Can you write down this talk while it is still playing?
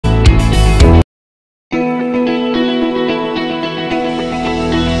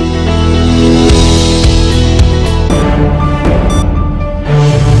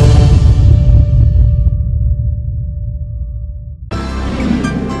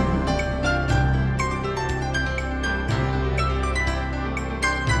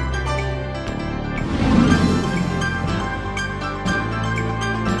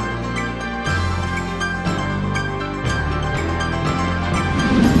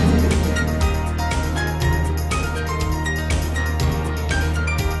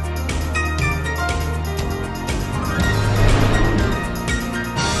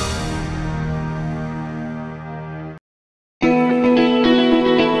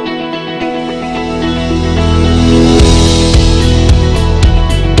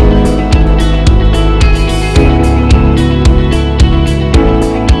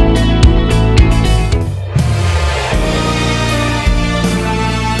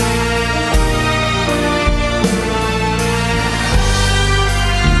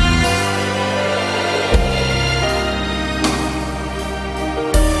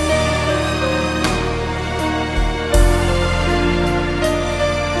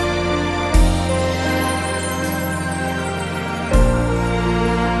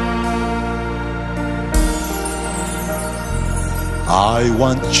I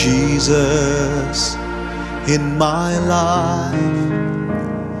want Jesus in my life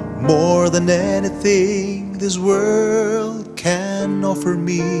more than anything this world can offer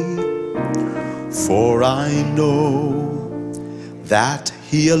me, for I know that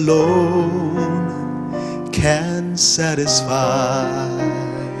He alone can satisfy.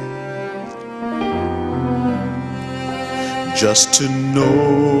 Just to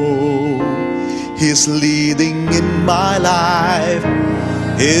know He's leading in my life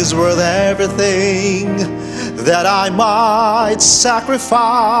is worth everything that I might sacrifice.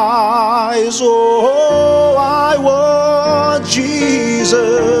 Oh, I want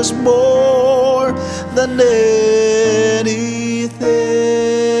Jesus more than anything.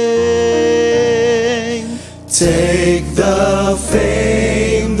 Take the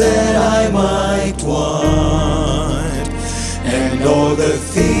fame that I might want, and all the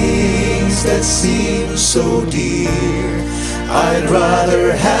things that seem so dear. I'd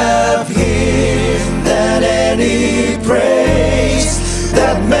rather have Him than any praise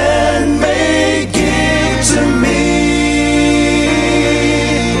that man may give to me.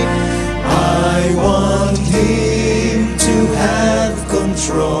 I want Him to have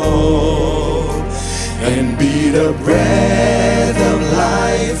control and be the breath of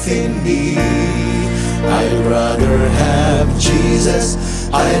life in me. I'd rather have Jesus,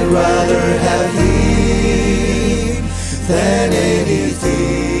 I'd rather have Him than anything.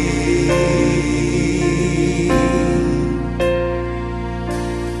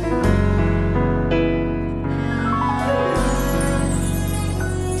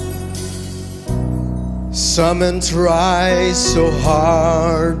 Some men try so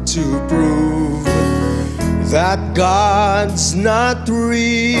hard to prove that God's not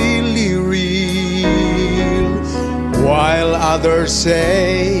really real, while others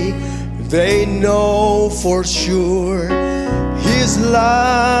say they know for sure His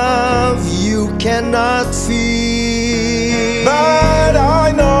love you cannot feel. But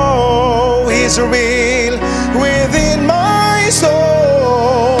I know He's real within my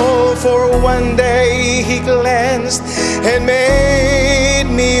soul, for one day He cleansed and made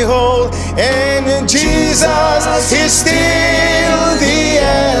me whole. And Jesus is still the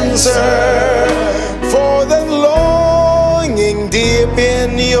answer for the longing deep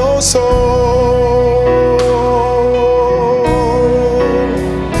in your soul.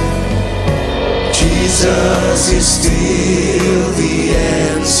 Jesus is still the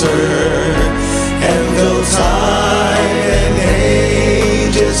answer, and though time and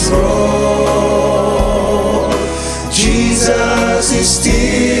ages roll, Jesus is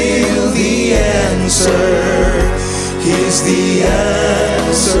still the answer. He's the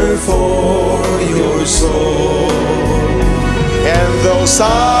answer for your soul. And though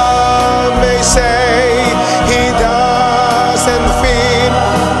some may say He doesn't fit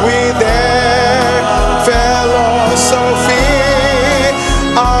with their philosophy,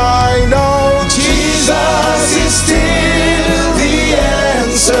 I know Jesus is still the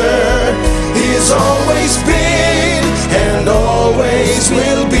answer. He's always been and always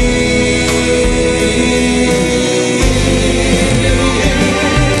will be.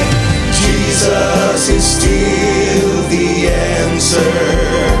 Jesus is still the answer,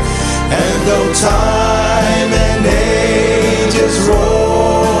 and though time and ages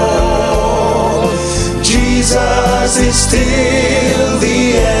roll, Jesus is still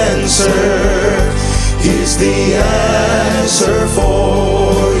the answer. He's the answer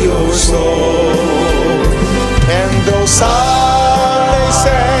for your soul. And though some may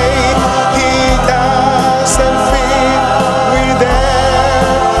say He doesn't fit with their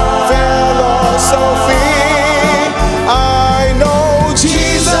philosophy, I know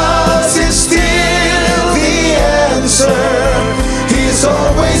Jesus is still the answer. He's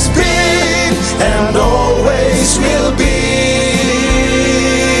always been and always will be.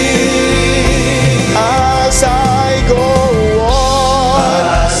 as I go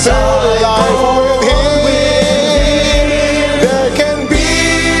on through life with Him, there can be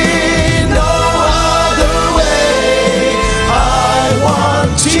No other way. I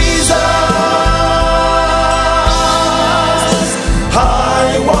want Jesus.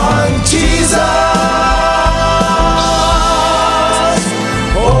 I want Jesus.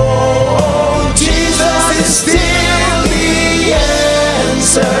 Oh, Jesus is still the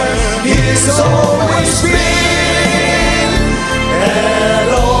answer. He's always been and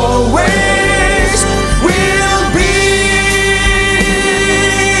always will be.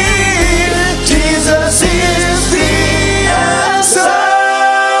 Jesus is the answer.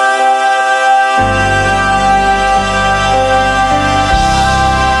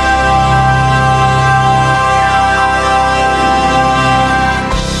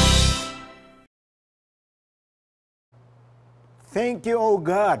 thank you, O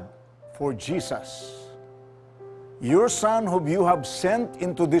God, for Jesus, your Son whom you have sent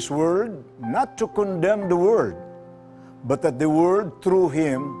into this world, not to condemn the world, but that the world through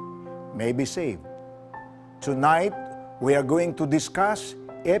him may be saved. Tonight, we are going to discuss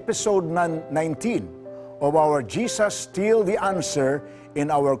episode 19 of our Jesus Still the Answer in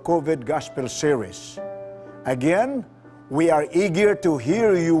our COVID Gospel series. Again, we are eager to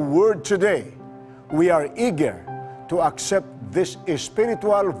hear your word today. We are eager to accept this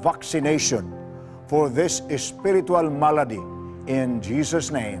spiritual vaccination for this spiritual malady. In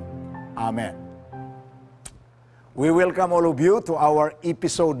Jesus' name, Amen. We welcome all of you to our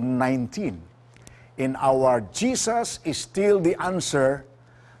episode 19 in our Jesus is Still the Answer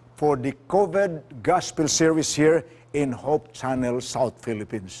for the COVID Gospel series here in Hope Channel, South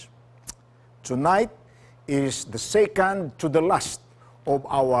Philippines. Tonight is the second to the last of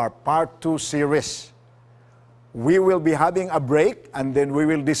our Part 2 series. We will be having a break and then we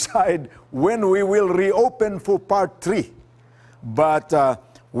will decide when we will reopen for Part 3. But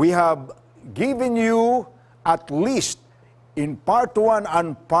we have given you at least in Part 1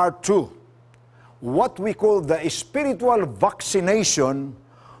 and Part 2 what we call the spiritual vaccination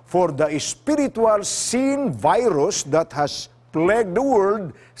for the spiritual sin virus that has plagued the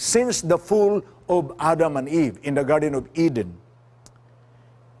world since the fall of Adam and Eve in the Garden of Eden.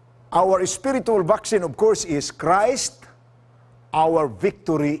 Our spiritual vaccine, of course, is Christ, our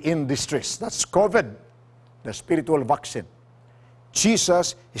victory in distress. That's COVID, the spiritual vaccine.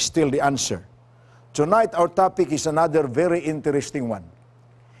 Jesus is still the answer. Tonight, our topic is another very interesting one.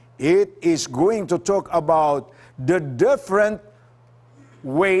 It is going to talk about the different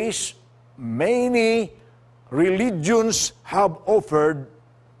ways many religions have offered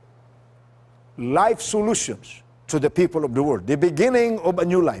life solutions to the people of the world, the beginning of a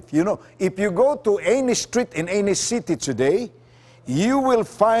new life. You know, if you go to any street in any city today, you will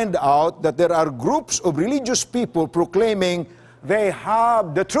find out that there are groups of religious people proclaiming they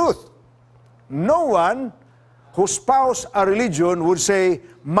have the truth. No one who espouse a religion would say,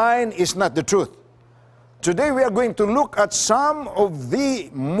 mine is not the truth. Today we are going to look at some of the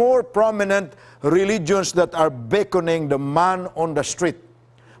more prominent religions that are beckoning the man on the street.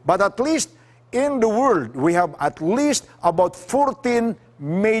 But at least in the world, we have at least about 14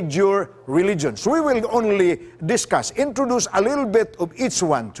 major religions. We will only introduce a little bit of each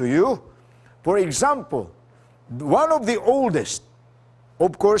one to you. For example, one of the oldest,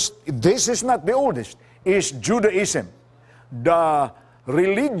 of course, this is not the oldest, is Judaism. The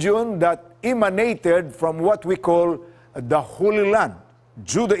religion that emanated from what we call the Holy Land,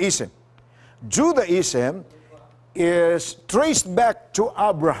 Judaism. Judaism is traced back to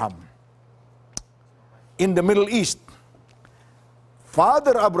Abraham in the Middle East.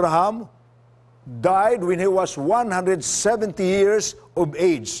 Father Abraham died when he was 170 years of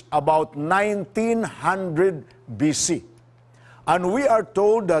age, about 1900 BC. And we are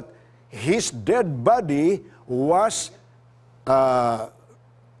told that his dead body was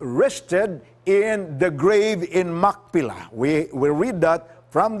rested in the grave in Machpelah. We read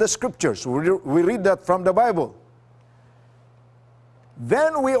that from the scriptures. We read that from the Bible.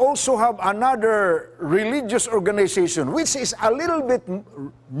 Then we also have another religious organization, which is a little bit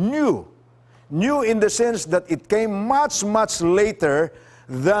new. New in the sense that it came much, much later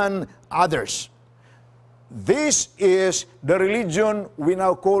than others. This is the religion we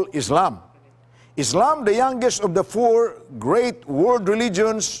now call Islam. Islam, the youngest of the four great world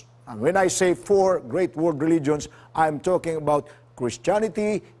religions, and when I say four great world religions, I'm talking about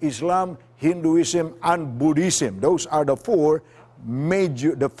Christianity, Islam, Hinduism, and Buddhism. Those are the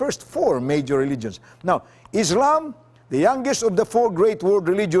first four major religions. Now, Islam, the youngest of the four great world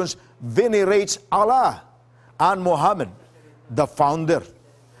religions, venerates Allah and Muhammad, the founder.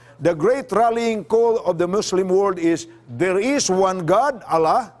 The great rallying call of the Muslim world is, there is one God,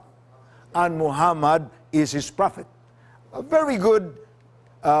 Allah, and Muhammad is his prophet. A very good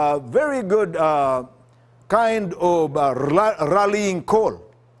kind of rallying call.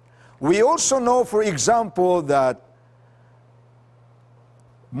 We also know, for example, that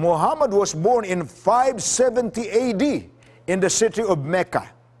Muhammad was born in 570 AD in the city of Mecca.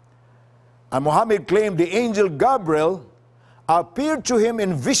 And Muhammad claimed the angel Gabriel appeared to him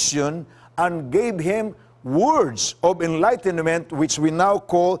in vision and gave him words of enlightenment, which we now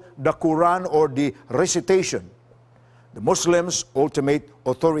call the Quran or the recitation, the Muslims' ultimate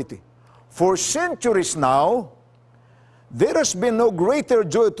authority. For centuries now, there has been no greater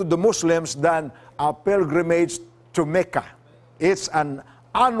joy to the Muslims than a pilgrimage to Mecca. It's an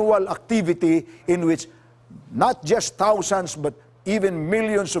annual activity in which not just thousands but even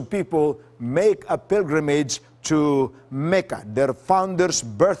millions of people make a pilgrimage to Mecca, their founder's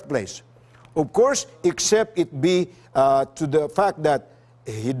birthplace. Of course, except it be to the fact that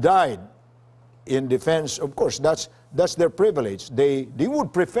he died in defense. Of course, that's their privilege. They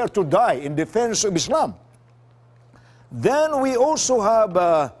would prefer to die in defense of Islam. Then we also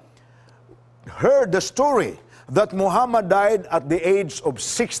have heard the story that Muhammad died at the age of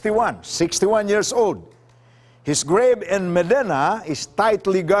 61 years old. His grave in Medina is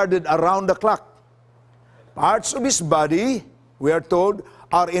tightly guarded around the clock. Parts of his body, we are told,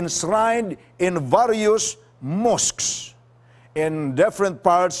 are enshrined in various mosques in different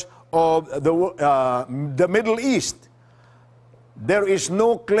parts of the Middle East. There is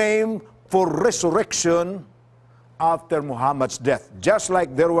no claim for resurrection after Muhammad's death, just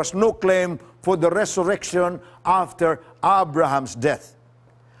like there was no claim for the resurrection after Abraham's death.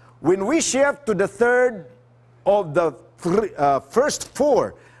 When we shift to the third of the first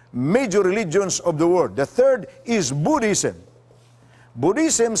four major religions of the world, the third is Buddhism.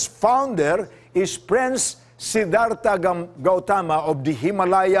 Buddhism's founder is Prince Siddhartha Gautama of the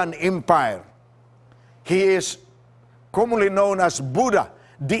Himalayan Empire. He is commonly known as Buddha,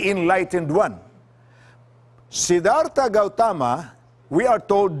 the Enlightened One. Siddhartha Gautama, we are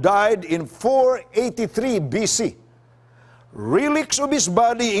told, died in 483 BC. Relics of his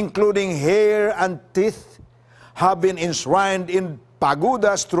body, including hair and teeth, have been enshrined in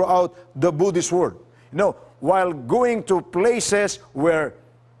pagodas throughout the Buddhist world. You know, while going to places where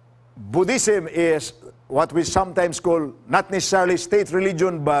Buddhism is what we sometimes call not necessarily state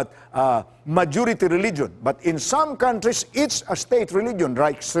religion, but majority religion. But in some countries, it's a state religion,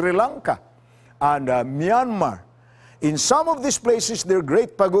 like Sri Lanka and Myanmar. In some of these places, they're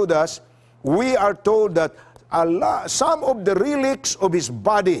great pagodas. We are told that some of the relics of his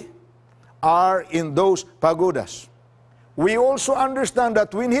body are in those pagodas. We also understand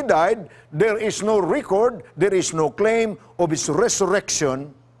that when he died, there is no record, there is no claim of his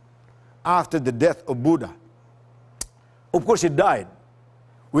resurrection after the death of Buddha. Of course, he died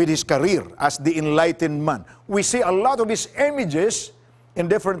with his career as the enlightened man. We see a lot of his images in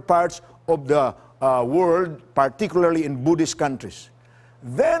different parts of the world, particularly in Buddhist countries.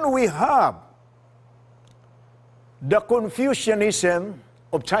 Then we have the Confucianism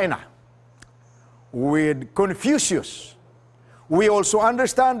of China with Confucius. We also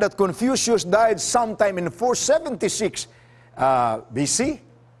understand that Confucius died sometime in 476 BC,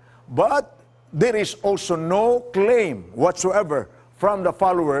 but there is also no claim whatsoever from the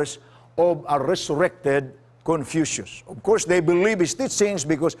followers of a resurrected Confucius. Of course, they believe his teachings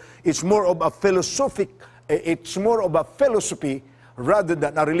because it's more of a philosophy rather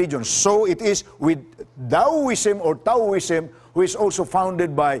than a religion. So it is with Taoism, who is also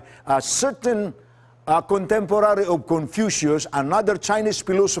founded by a certain contemporary of Confucius, another Chinese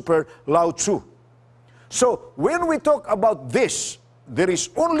philosopher, Lao Tzu. So when we talk about this, there is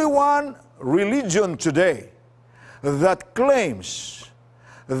only one religion today that claims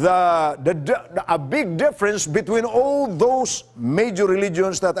a big difference between all those major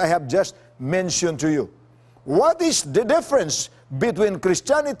religions that I have just mentioned to you. What is the difference between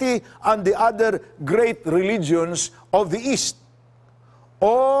Christianity and the other great religions of the East?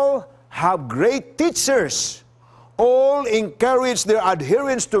 All have great teachers. All encourage their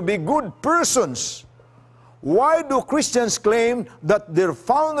adherents to be good persons. Why do Christians claim that their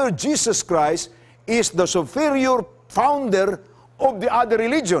founder, Jesus Christ, is the superior founder of the other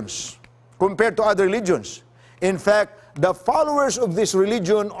religions compared to other religions? In fact, the followers of this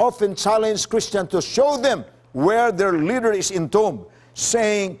religion often challenge Christians to show them where their leader is entombed,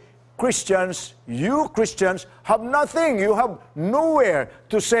 saying, you Christians have nothing. You have nowhere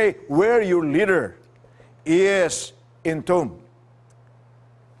to say where your leader is entombed.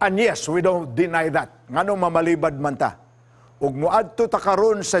 And yes, we don't deny that. Ngano mamalibad man ta. Ug muadto ta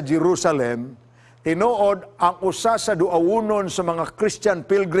karon sa Jerusalem, tinuod ang usa sa duawunon sa mga Christian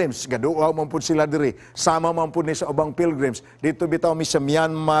pilgrims. Gaduaw man pud sila diri. Sama man pud ni sa ubang pilgrims. Dito bitaw mi sa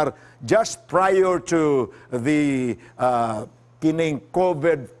Myanmar just prior to the kining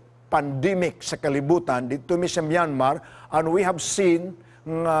COVID pandemic sa kalibutan. Dito mi sa Myanmar, and we have seen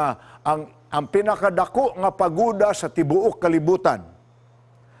nga ang pinakadako nga pagoda sa tibuok kalibutan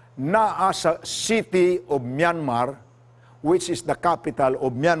naa sa city of Myanmar, which is the capital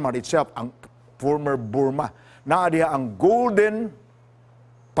of Myanmar itself, ang former Burma. Naa diha ang Golden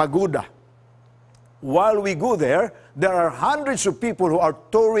Pagoda. While we go there are hundreds of people who are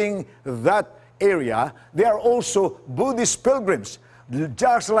touring that area. They are also Buddhist pilgrims.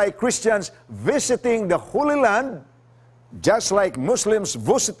 Just like Christians visiting the Holy Land, just like Muslims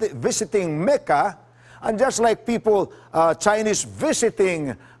visiting Mecca, and just like people, Chinese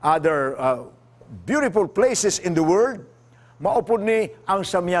visiting other beautiful places in the world, maupod ni ang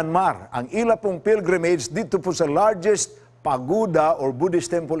sa Myanmar. Ang ila pong pilgrimage dito po sa largest pagoda or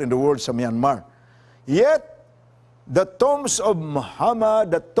Buddhist temple in the world sa Myanmar. Yet, the tombs of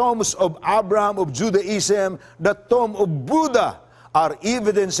Muhammad, the tombs of Abraham, of Judaism, the tomb of Buddha are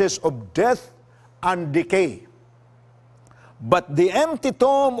evidences of death and decay. But the empty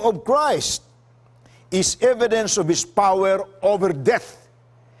tomb of Christ is evidence of His power over death.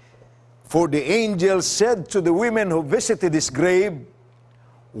 For the angel said to the women who visited His grave,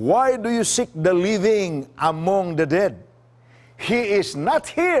 "Why do you seek the living among the dead? He is not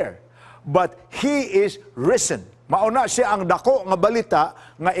here, but He is risen." Mauna siya ang dako nga balita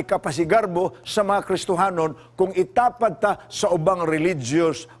nga ikapasigarbo sa mga Kristohanon kung itapad ta sa ubang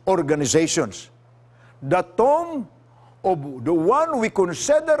religious organizations. The tomb of the one we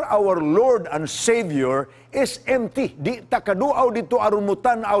consider our Lord and Savior is empty. Di ta kaduaw dito aron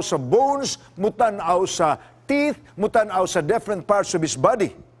mutanaw sa bones, mutanaw sa teeth, mutanaw sa different parts of His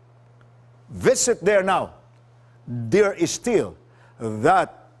body. Visit there now. There is still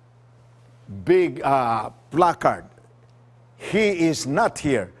that big placard. He is not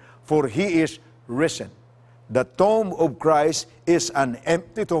here, for He is risen. The tomb of Christ is an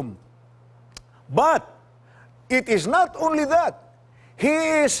empty tomb. But it is not only that. He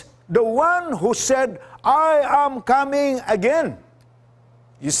is the one who said, "I am coming again."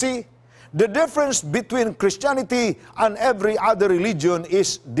 You see, the difference between Christianity and every other religion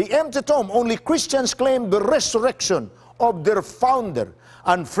is the empty tomb. Only Christians claim the resurrection of their founder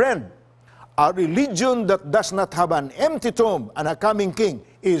and friend. A religion that does not have an empty tomb and a coming king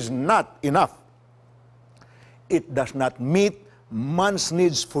is not enough. It does not meet man's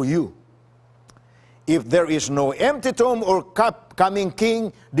needs for you. If there is no empty tomb or coming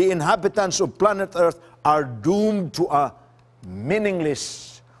king, the inhabitants of planet Earth are doomed to a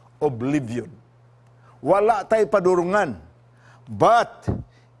meaningless oblivion. Wala tay padurungan. But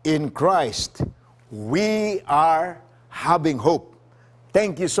in Christ, we are having hope.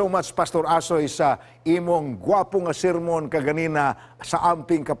 Thank you so much, Pastor Asoy, sa imong gwapong nga sermon kaganina sa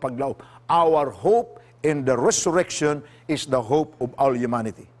amping kapaglaom. Our hope in the resurrection is the hope of all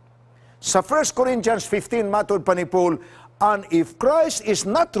humanity. Sa 1 Corinthians 15, matod pa ni Paul, "And if Christ is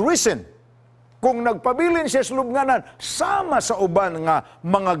not risen," kung nagpabilin siya sa lubnganan, sama sa uban nga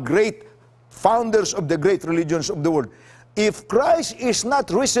mga great founders of the great religions of the world, if Christ is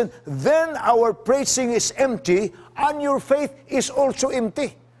not risen, then our preaching is empty, and your faith is also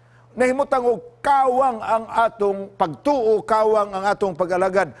empty. Nahimutang og kawang ang atong pagtuo, kawang ang atong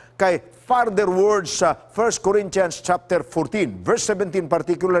pag-alagad kay further words sa 1 Corinthians chapter 14, verse 17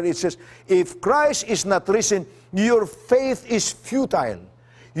 particular, it says, "If Christ is not risen, your faith is futile.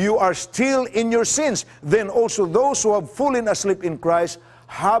 You are still in your sins. Then also those who have fallen asleep in Christ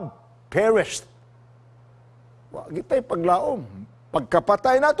have perished." Wa gitay paglaom.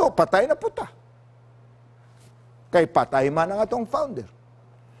 Pagkapatay na to, patay na puta. Kay patay man ang atong founder.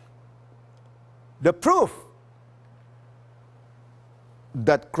 The proof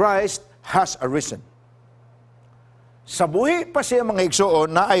that Christ has arisen. Sa buhi pa siya mga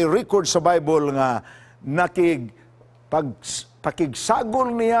igsoon na ay record sa Bible nga pakigsagol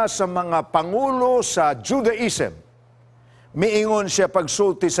niya sa mga pangulo sa Judaism. Miingon siya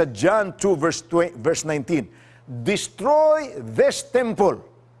pagsulti sa John 2 verse 19. "Destroy this temple,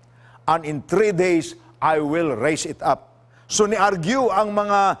 and in 3 days I will raise it up." So ni-argue ang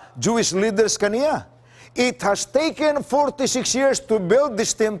mga Jewish leaders kaniya. "It has taken 46 years to build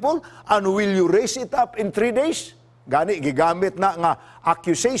this temple, and will you raise it up in 3 days? Gani, gigamit na nga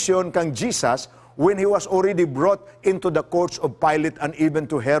accusation kang Jesus when He was already brought into the courts of Pilate and even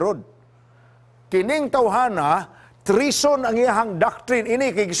to Herod. Kining tawhana, treason ang iyang doctrine.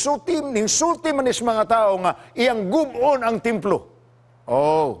 Ini, kigsulti man is mga tao nga iyang gubon ang templo.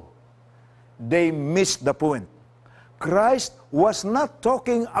 Oh, they missed the point. Christ was not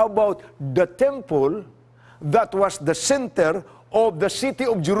talking about the temple that was the center of the city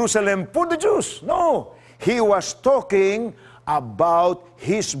of Jerusalem for the Jews. No, He was talking about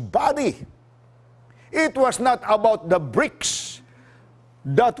His body. It was not about the bricks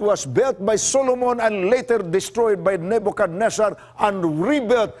that was built by Solomon and later destroyed by Nebuchadnezzar and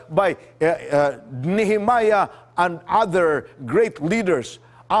rebuilt by Nehemiah and other great leaders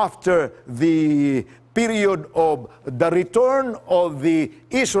after the period of the return of the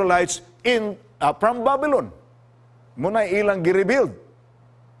Israelites from Babylon. Muna ilang gi-rebuild.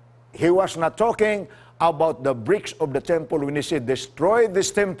 He was not talking about the bricks of the temple when He said, "Destroy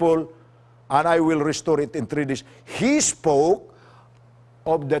this temple and I will restore it in 3 days." He spoke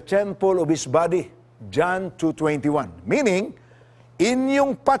of the temple of His body, John 2:21. Meaning,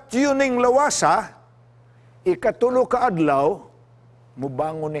 inyong patyuning lawasa, ikatulo ka adlaw,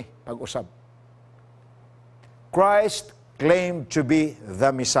 mubangon ni pag-usab. Christ claimed to be the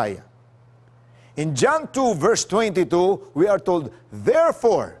Messiah. In John 2 verse 22, we are told,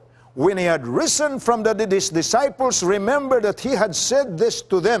 therefore, when he had risen from the dead, his disciples remembered that he had said this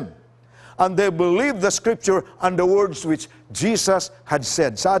to them, and they believed the scripture and the words which Jesus had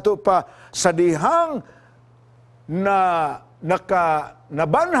said. Sa ato pa, sa dihang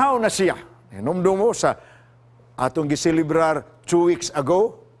nabanhaw na siya, hinumdum mo sa atong giselebrar 2 weeks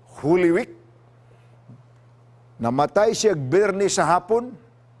ago, Holy Week, namatay siya Biyernes sa hapon,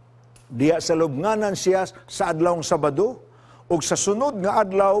 diya sa lubnganan siya sa adlawng Sabado, ug sa sunod nga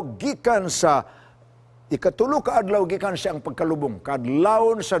adlaw gikan sa ikatulo ka adlaw gikan siya ang pagkalubong,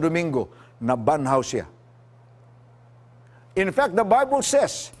 kadlawon sa Domingo, nabanhaw siya. In fact, the Bible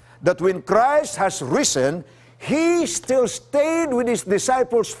says that when Christ has risen, he still stayed with his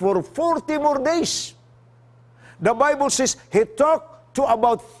disciples for 40 more days. The Bible says he talked to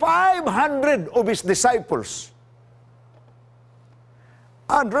about 500 of his disciples.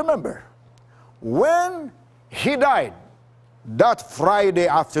 And remember, when he died, that Friday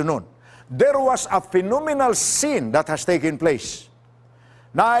afternoon, there was a phenomenal scene that has taken place.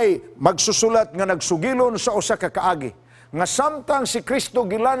 Naay magsusulat nga nagsugilon sa usa ka kaagi, nga samtang si Kristo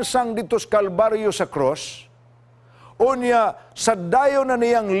gilansang dito sa Kalbaryo sa cross, unya sa dayon na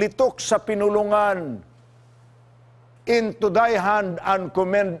niyang litok sa pinulungan, into thy hand and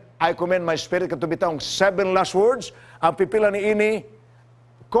I commend my spirit, katubitang 7 last words, ang pipila ni ini,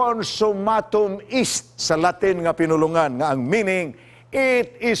 consummatum est, sa Latin nga pinulungan, nga ang meaning,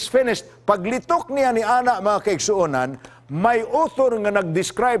 it is finished. Paglitok niya ni ana, mga kaigsuonan, may author nga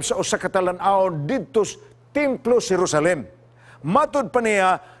nag-describe sa usa ka talan-awon dito sa Templo Jerusalem. Matud pa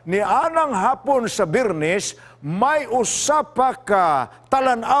niya, ni anang hapon sa Biyernes, may usa pa ka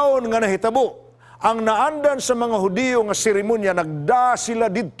talan-awon nga nahitabo. Ang naandan sa mga Hudiyo nga seremonya, nagda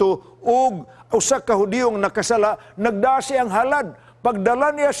sila dito, ug usa ka Hudiyong nakasala, nagda siyang halad. Pagdala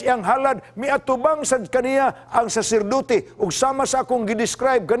niya siyang halad, miatubang sad kaniya ang saserdote. Ug sama sa akong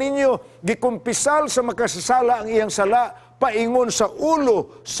gidescribe kaninyo, gikumpisal sa makasasala ang iyang sala, paingon sa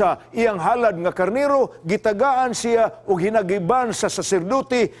ulo sa iyang halad nga karniro, gitagaan siya ug hinagiban sa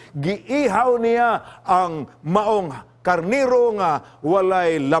saserdote, giihaw niya ang maong karniro nga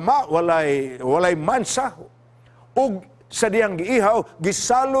walay lama, walay mansa, ug sa diyang giihaw,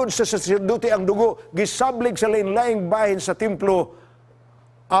 gisalod sa saserdote ang dugo, gisablig sa lain-laing bahin sa templo.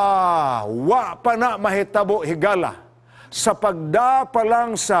 Wa pa na mahitabo higala. Sa pagda pa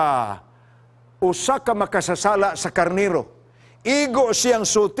lang sa usa ka makasasala sa karniro, igo siyang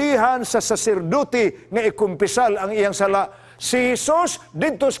sutihan sa saserdote nga ikumpisal ang iyang sala. Si Jesus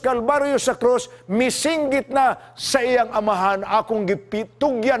dito sa Kalbaryo sa cross, misinggit na sa iyang amahan, akong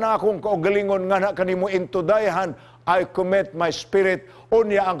gipitugyan akong kaugalingon nga na kanimo into thy hand I commit my spirit.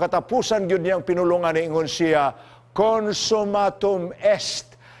 Unya ang katapusan gyud niyang pinulungan, ingon siya, consummatum est.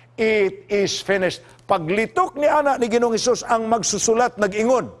 It is finished. Paglitok ni ana ni Ginoong Hesus ang magsusulat,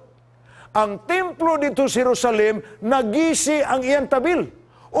 nag-ingon, ang templo dito sa Jerusalem, nagisi ang iyang tabil.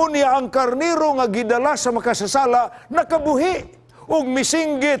 Unya ang karniro nga gidala sa makasasala, nakabuhi. Ug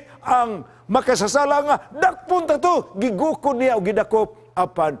misinggit ang makasasala nga, dakpunta to, gigukod niya o gidakop,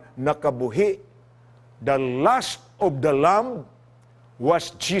 apan nakabuhi. The last of the Lamb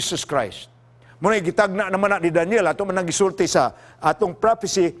was Jesus Christ. Muna gitagna naman na ni Daniel, ato man gisulti sa atong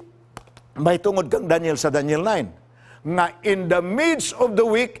prophecy, may tungod kang Daniel sa Daniel 9, nga in the midst of the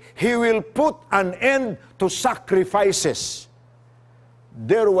week, He will put an end to sacrifices.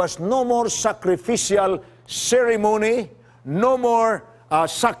 There was no more sacrificial ceremony, no more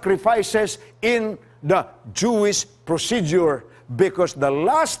sacrifices in the Jewish procedure, because the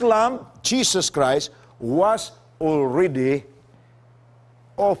last Lamb, Jesus Christ, was already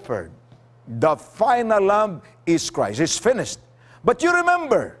offered. The final Lamb is Christ. It's finished. But you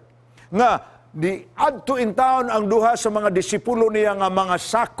remember, nga di adto in town ang duha sa mga disipulo niya nga mga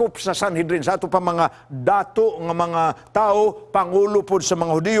sakop sa Sanhedrin, sa ato pa mga dato nga mga tao, pangulo pod sa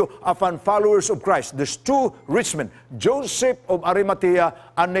mga Hudiyo, apan followers of Christ. There's 2 rich men, Joseph of Arimathea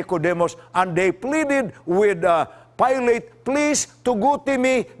and Nicodemus, and they pleaded with Pilate, please tuguti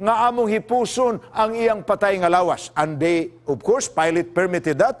mi nga among hipuson ang iyang patay nga lawas. And they, of course, Pilate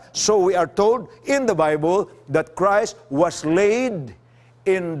permitted that. So we are told in the Bible that Christ was laid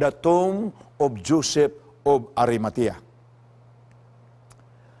in the tomb of Joseph of Arimathea.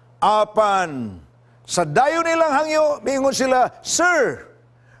 Apan, sa dayon nilang hangyo, mingon sila, Sir,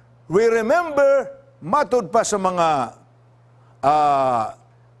 we remember, matod pa sa mga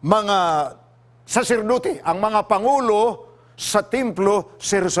saserdote, ang mga pangulo sa templo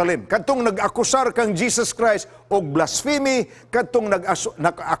sa Jerusalem. Kadtong nag-akusar kang Jesus Christ og blasphemy, kadtong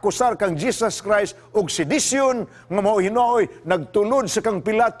nag-akusar kang Jesus Christ og sedition, nga mao hinoy nagtulod sa kang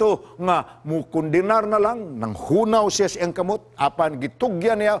Pilato nga mukondenar na lang, nang hunaw siya siyang kamot, apan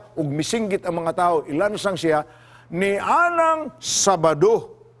gitugyan niya og misinggit ang mga tao, ilansang siya, ni anang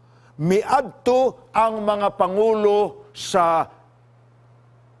Sabado, miadto ang mga pangulo sa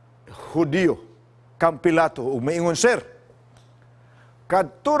Hudiyo, kang Pilato, ug maingon, sir,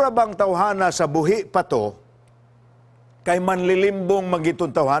 kadto ra bang tawhana sa buhi pa to, kay manlilimbong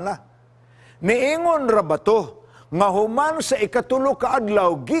magitong tawhana? Niingon ra ba to, nga human sa ikatulo ka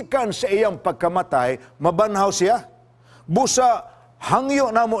adlaw, gikan sa iyang pagkamatay, mabanhaw siya? Busa,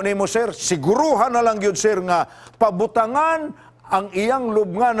 hangyo na mo nimo, sir, siguruhan na lang yun, sir, nga pabutangan ang iyang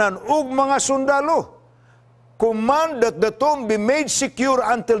lubnganan ug mga sundalo. Command that the tomb be made secure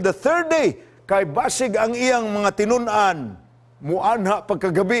until the third day, kay basig ang iyang mga tinunan, muanha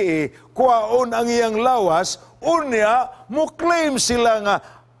pagkagabi, kuhaon ang iyang lawas, unya, mo-claim sila nga,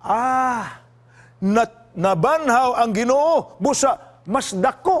 nabanhaw ang Ginoo, busa, mas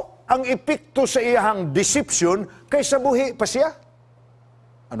dako ang epekto sa iyang deception kaysa buhi pa siya.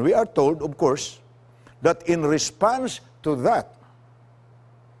 And we are told, of course, that in response to that,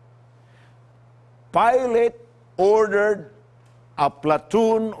 Pilate ordered a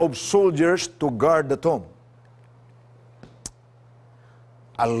platoon of soldiers to guard the tomb.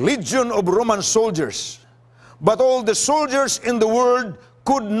 A legion of Roman soldiers. But all the soldiers in the world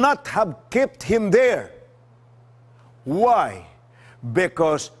could not have kept him there. Why?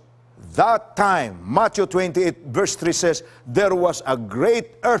 Because that time, Matthew 28 verse 3 says, there was a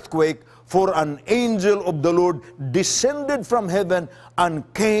great earthquake, for an angel of the Lord descended from heaven and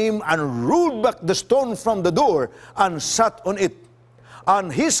came and rolled back the stone from the door and sat on it. And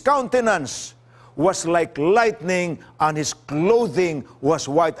his countenance was like lightning, and his clothing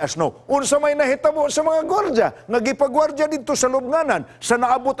was white as snow. Unsa may nahitabo sa mga gwardya, nga gipagwardya dito sa lubnganan, sa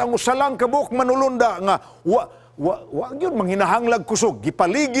naabot ang usalang kabuk manulunda, nga wa yun manghinahanglag kusog,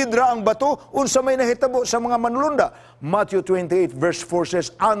 gipaligid ra ang bato, unsa may nahitabo sa mga manulunda. Matthew 28 verse 4 says,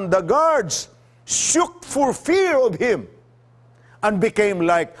 and the guards shook for fear of him and became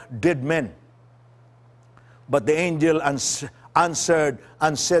like dead men. But the angel answered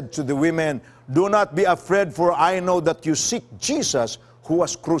and said to the women, do not be afraid, for I know that you seek Jesus who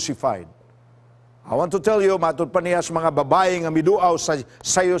was crucified. I want to tell you, matod pa niya sa mga babae nga miduaw sa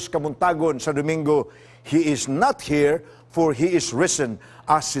sayos Kabuntagon sa Domingo, he is not here, for he is risen.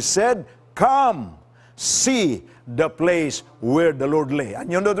 As he said, come, see the place where the Lord lay. And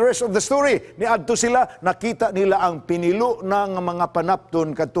you know the rest of the story. Niadto sila, nakita nila ang pinilo ng mga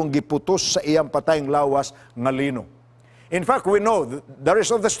panapton katong giputos sa iyang patayng lawas nga lino. In fact, we know the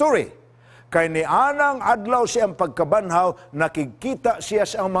rest of the story. Kay ni anang adlaw siyang pagkabanhaw, nakikita siya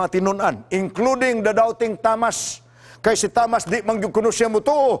sa mga tinunan, including the doubting Thomas. Kay si Thomas, di man gyud kuno siya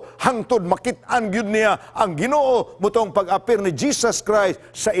mutuo, hangtod makit-an gyud niya ang Ginoo mutong pag-apir ni Jesus Christ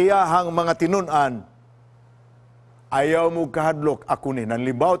sa iyahang mga tinunan. Ayaw mo kahadlok, ako ni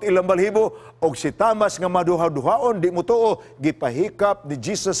nanlibawt ilang balhibo, og si Thomas nga maduha-duhaon, di mutuo, gipahikap ni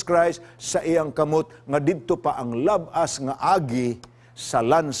Jesus Christ sa iyang kamot, nga didto pa ang labas nga agi sa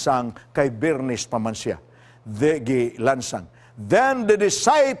lansang kay Bernis paman siya. Lansang. Then the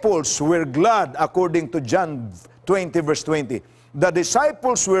disciples were glad, according to John 20 verse 20. The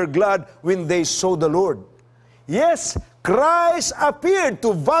disciples were glad when they saw the Lord. Yes, Christ appeared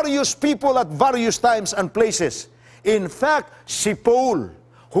to various people at various times and places. In fact, si Paul,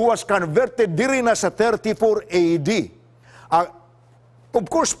 who was converted diri na sa 34 AD, of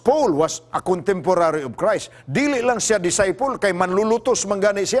course, Paul was a contemporary of Christ. Dili lang siya disciple, kay manlulutos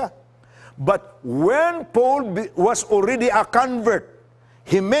manggani siya. But when Paul was already a convert,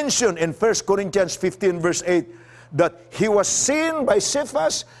 he mentioned in 1 Corinthians 15 verse 8, that he was seen by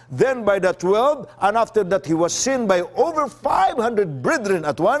Cephas, then by the 12, and after that he was seen by over 500 brethren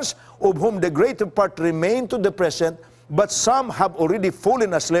at once, of whom the greater part remain to the present, but some have already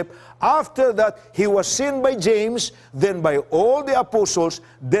fallen asleep. After that he was seen by James, then by all the apostles,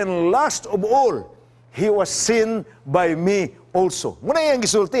 then last of all, he was seen by me also. Muna yung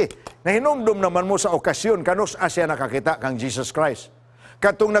gisulti, nahinomdom naman mo sa okasyon, kanus asya nakakita kang Jesus Christ.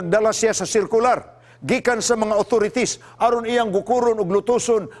 Katong nagdala siya sa circular, gikan sa mga authorities, aron iyang gukuron ug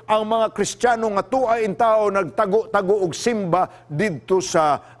lutuson ang mga Kristiyano nga tuay in tao nagtago-tago og simba didto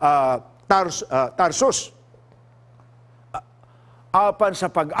sa Tarsus. Apan sa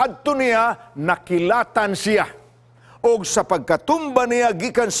pag-adto niya, nakilatan siya. Og sa pagkatumba niya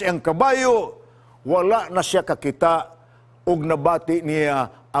gikan sa iyang kabayo, wala na siya kakita og nabati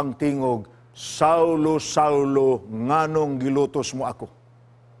niya ang tingog, Saulo, Saulo, nganong gilutos mo ako?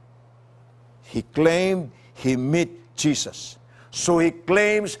 He claimed he met Jesus. So he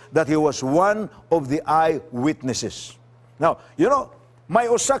claims that he was one of the eyewitnesses. Now, you know, may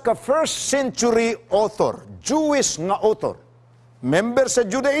usa ka first century author, Jewish nga author, member sa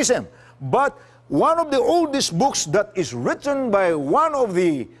Judaism, but one of the oldest books that is written by one of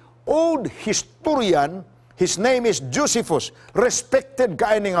the old historian, his name is Josephus, respected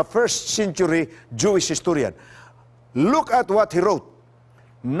kaini nga first century Jewish historian. Look at what he wrote.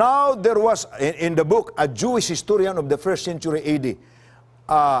 Now there was, in the book, a Jewish historian of the first century AD.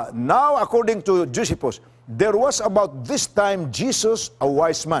 Now, according to Josephus, there was about this time Jesus a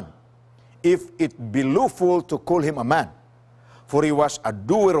wise man, if it be lawful to call him a man. For he was a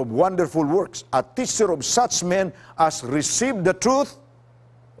doer of wonderful works, a teacher of such men as received the truth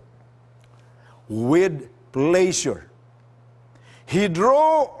with pleasure. He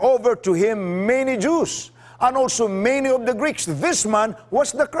drew over to him many Jews, and also many of the Greeks. This man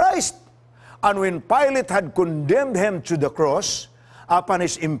was the Christ. And when Pilate had condemned him to the cross, upon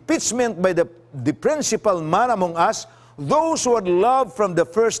his impeachment by the principal man among us, those who had loved from the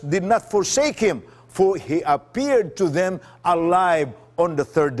first did not forsake him, for he appeared to them alive on the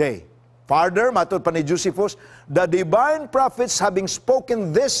third day. Further, matod pa ni Josephus, the divine prophets having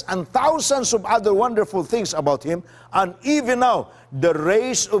spoken this and thousands of other wonderful things about him, and even now, the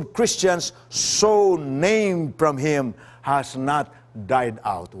race of Christians so named from him has not died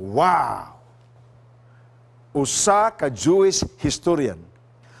out. Wow! Usa ka Jewish historian.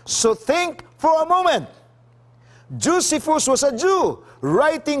 So think for a moment. Josephus was a Jew,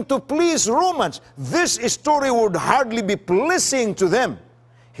 writing to please Romans. This story would hardly be pleasing to them.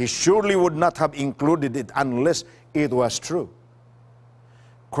 He surely would not have included it unless it was true.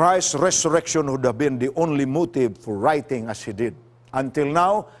 Christ's resurrection would have been the only motive for writing as he did. Until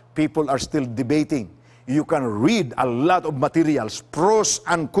now, people are still debating. You can read a lot of materials, pros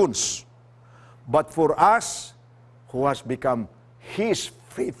and cons. But for us, who has become his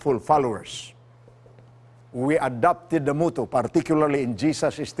faithful followers, we adopted the motto, particularly in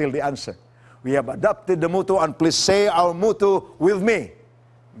Jesus is still the answer. We have adopted the motto, and please say our motto with me.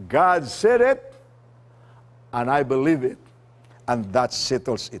 God said it, and I believe it, and that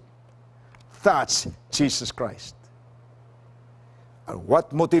settles it. That's Jesus Christ. And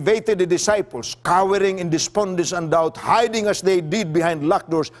what motivated the disciples, cowering in despondence and doubt, hiding as they did behind locked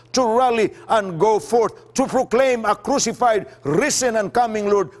doors, to rally and go forth, to proclaim a crucified, risen, and coming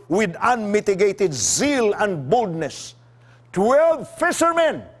Lord with unmitigated zeal and boldness? 12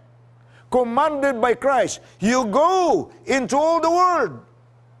 fishermen, commanded by Christ, you go into all the world.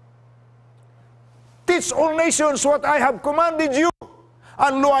 Teach all nations what I have commanded you,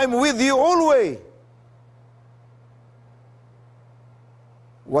 and lo, I am with you always.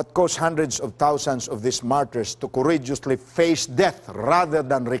 What caused hundreds of thousands of these martyrs to courageously face death rather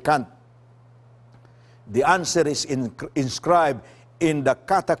than recant? The answer is inscribed in the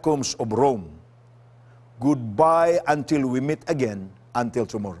catacombs of Rome. Goodbye until we meet again, until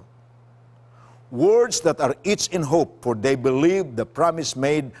tomorrow. Words that are each in hope, for they believe the promise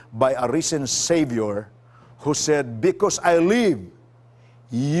made by a risen Savior who said, because I live,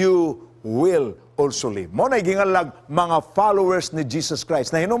 you will also live. Mo na gingalag mga followers ni Jesus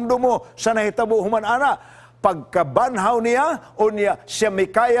Christ. Na hinumdo mo sa nahitabo human ana, pagkabanhaw niya, o niya siya may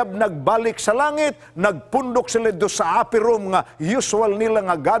kayab nagbalik sa langit, nagpundok sila do sa upper room nga usual nila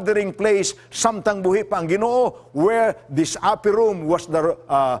nga gathering place, samtang buhi pa ang Ginoo, where this upper room was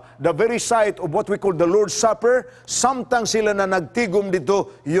the very site of what we call the Lord's Supper. Samtang sila na nagtigom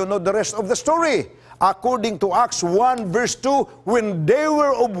dito, you know the rest of the story. According to Acts 1 verse 2, when they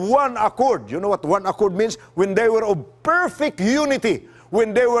were of one accord, you know what one accord means? When they were of perfect unity,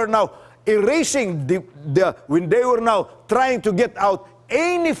 when they were now erasing when they were now trying to get out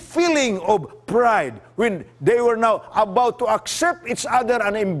any feeling of pride, when they were now about to accept each other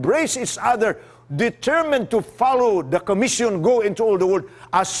and embrace each other, determined to follow the commission, go into all the world.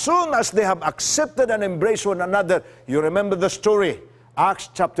 As soon as they have accepted and embraced one another, you remember the story. Acts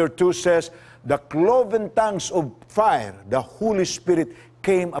chapter 2 says, the cloven tongues of fire, the Holy Spirit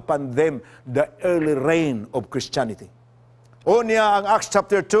came upon them, the early reign of Christianity. O niya ang Acts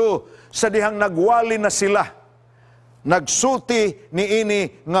chapter 2, sa dihang nagwali na sila, nagsulti ni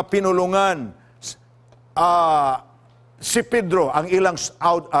ini nga pinulungan, si Pedro, ang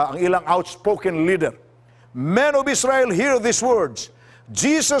ilang outspoken leader. Men of Israel, hear these words.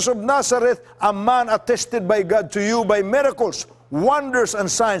 Jesus of Nazareth, a man attested by God to you by miracles, wonders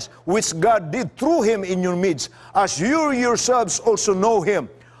and signs which God did through him in your midst, as you yourselves also know him,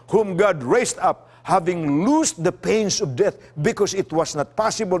 whom God raised up, having loosed the pains of death, because it was not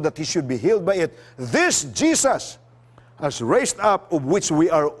possible that he should be healed by it. This Jesus has raised up, of which we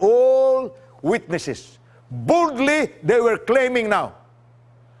are all witnesses. Boldly, they were claiming now.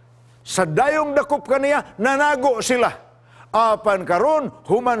 Sa dayong dakop kaniya, nanago sila. Apan karon,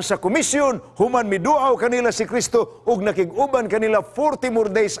 human sa komisyon, human miduaw kanila si Kristo, ug nakiguban kanila 40 more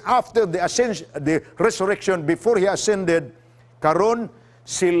days after the resurrection, before he ascended, karon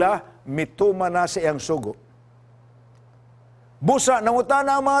sila mituma na sa iyang sugo. Busa,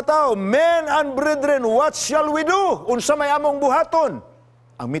 nangutana ang mga tao, men and brethren, what shall we do? Unsa may among buhaton?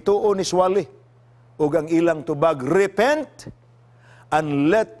 Ang mituo ni Swali, ug ang ilang tubag, repent, and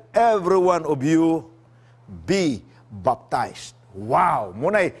let every one of you be baptized. Wow!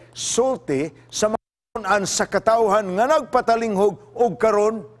 Munay sulti sa mga sa katawhan nga nagpatalinghog og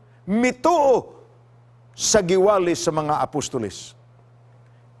karon mituo sa giwali sa mga apostoles.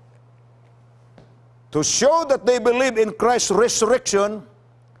 To show that they believe in Christ's resurrection,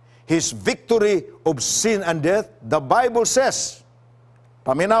 His victory of sin and death, the Bible says,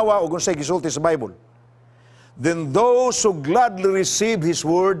 paminawa o kung sa'y gisulti sa Bible, then those who gladly received His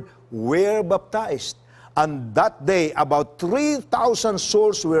word were baptized. And that day, about 3,000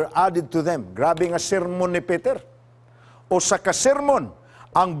 souls were added to them. Grabe nga sermon ni Peter. O sa kasermon,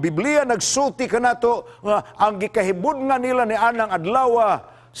 ang Biblia nagsulti ka nato nga ang gikahibud nga nila ni anang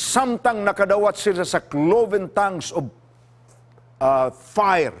adlawa, samtang nakadawat sila sa cloven tongues of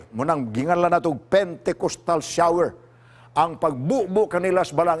fire. Munang ginganlan nato Pentecostal shower. Ang pagbubo kanila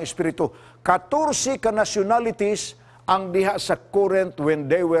sa balang espiritu. 14 ka nationalities ang diha sa Corinth when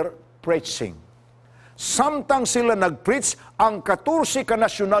they were preaching. Samtang sila nag-preach, ang 14 ka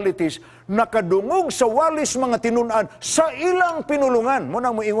nationalities nakadungog sa walis mga tinunan sa ilang pinulungan.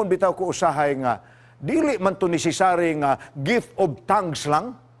 Munang moingon bitaw ko usahay nga, dili man to necessary nga gift of tongues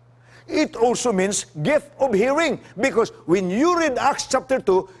lang. It also means gift of hearing. Because when you read Acts chapter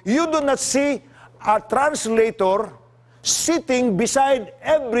 2, you do not see a translator sitting beside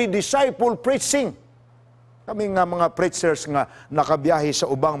every disciple preaching. Kami nga mga preachers nga nakabiyahe sa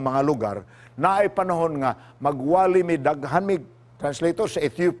ubang mga lugar, na ay panahon nga magwali mi daghan mi translator sa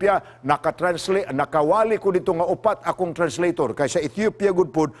Ethiopia, nakawali ko dito nga upat akong translator. Kay sa Ethiopia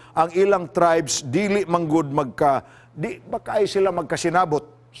gud pod ang ilang tribes dili manggod di bakay sila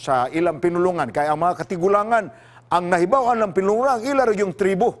magkasinabot sa ilang pinulungan. Kay ang mga katigulangan ang nahibawan ng pinulungan ilang yung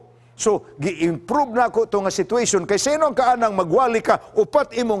tribo. So gi-improve na ko to nga situation. Kay sino ang kaanang magwali ka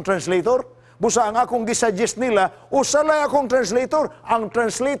upat imong translator? Busa ang akong gisuggest nila, usalay akong translator. Ang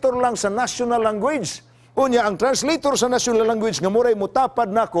translator lang sa national language. Unya, ang translator sa national language, nga muray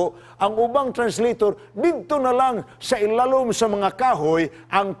mutapad nako, ang ubang translator, dito na lang sa ilalom sa mga kahoy,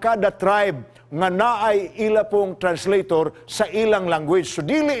 ang kada tribe nga naay ila pong translator sa ilang language. So,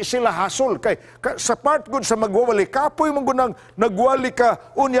 dili sila hasol. Kay, sa part good sa magwawali, kapoy mong gunang nagwali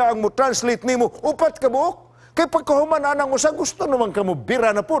ka, unya ang mo translate nimo, upat ka buok. Kay pagkahuman anang usa, gusto naman ka mo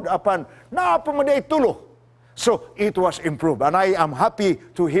bira na pod, apan naapamadi ay tulo. So, it was improved. And I am happy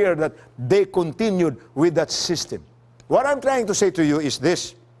to hear that they continued with that system. What I'm trying to say to you is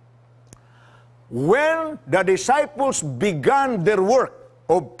this. When the disciples began their work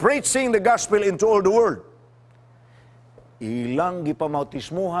of preaching the gospel into all the world, ilang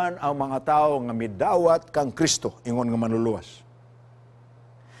gipamautismuhan ang mga tao nga midawat kang Kristo, ingon nga manluluwas.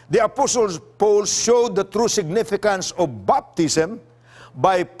 The Apostle Paul showed the true significance of baptism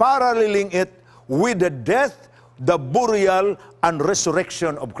by paralleling it with the death, the burial, and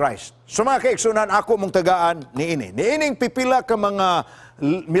resurrection of Christ. So mga kaigsunan, ako mong tagaan niini. Niining pipila ka mga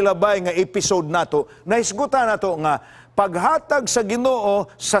milabay nga episode nato, nahisgutan nato nga paghatag sa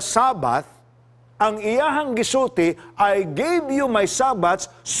Ginoo sa Sabbath, ang iyahang gisulti, I gave you my Sabbaths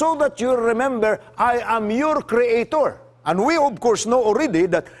so that you remember I am your Creator. And we of course know already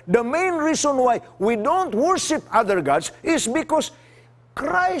that the main reason why we don't worship other gods is because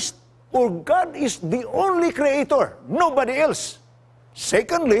Christ or God is the only Creator, nobody else.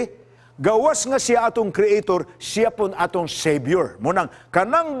 Secondly, gawas nga siya atong Creator, siya pun atong Savior. Munang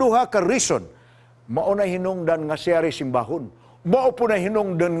kanang duha ka reason, mao na hinungdan nga siya ri simbahon. Mao po na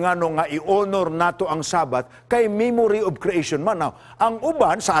hinungdan nga no nga i-honor nato ang Sabbath kay memory of creation man. Now, ang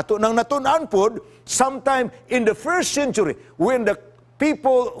uban sa ato nang natun-an pod, sometime in the first century, when the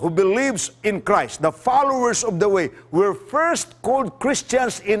people who believes in Christ, the followers of the way, were first called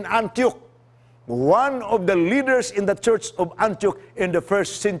Christians in Antioch. One of the leaders in the church of Antioch in the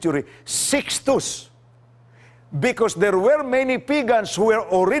first century, Sixtus, because there were many pagans who were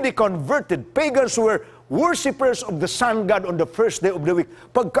already converted, pagans who were worshippers of the sun god on the first day of the week.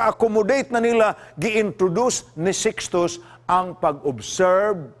 Pagka-accommodate na nila, gi-introduce ni Sixtus ang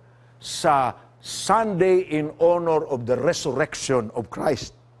pag-observe sa Sunday in honor of the resurrection of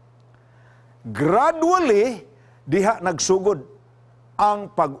Christ. Gradually, diha nagsugod ang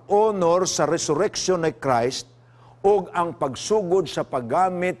pag-honor sa resurrection ni Christ o ang pagsugod sa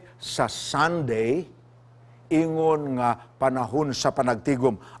paggamit sa Sunday ingon nga panahon sa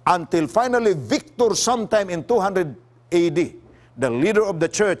panagtigom. Until finally, Victor sometime in 200 AD, the leader of the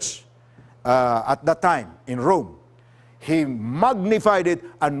church at that time in Rome, he magnified it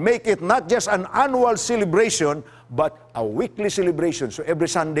and make it not just an annual celebration, but a weekly celebration. So every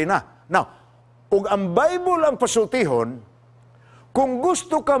Sunday na. Now, ug ang Bible ang pasultihon, kung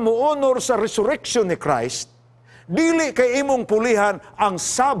gusto ka mo honor sa resurrection ni Christ, dili kay imong pulihan ang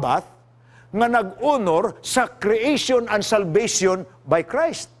Sabbath nga nag-honor sa creation and salvation by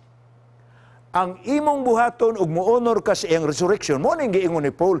Christ. Ang imong buhaton ug mo-honor ka sa iyang resurrection, mo ning giingon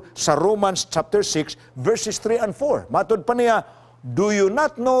ni Paul sa Romans chapter 6 verses 3 and 4. Matod pa niya, do you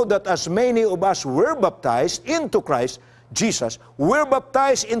not know that as many of us were baptized into Christ Jesus, were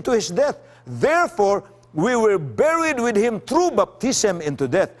baptized into his death? Therefore, we were buried with him through baptism into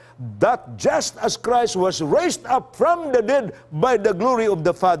death, that just as Christ was raised up from the dead by the glory of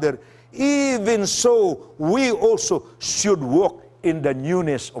the Father, even so we also should walk in the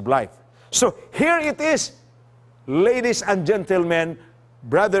newness of life. So here it is, ladies and gentlemen,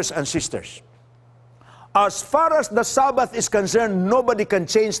 brothers and sisters. As far as the Sabbath is concerned, nobody can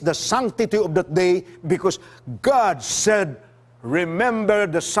change the sanctity of that day because God said, remember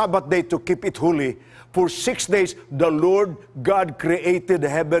the Sabbath day to keep it holy. For 6 days, the Lord God created the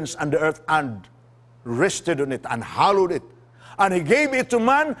heavens and the earth and rested on it and hallowed it. And he gave it to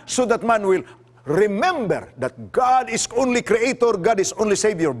man so that man will remember that God is only creator, God is only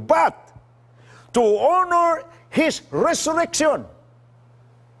savior. But to honor his resurrection,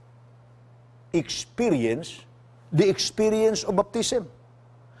 experience the experience of baptism.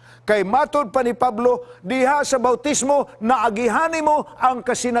 Kay matod pa ni Pablo, diha sa bautismo, naagihani mo ang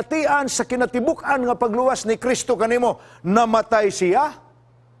kasinatian sa kinatibuk-an nga pagluwas ni Kristo kanimo. Namatay siya,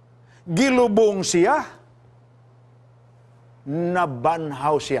 gilubong siya,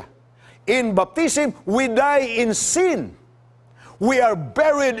 nabanhaw siya. In baptism, we die in sin. We are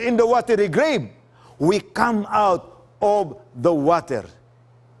buried in the watery grave. We come out of the water.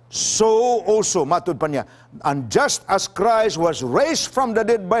 So also, matod pa niya, and just as Christ was raised from the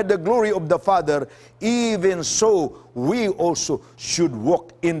dead by the glory of the Father, even so we also should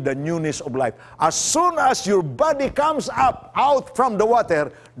walk in the newness of life. As soon as your body comes up out from the water,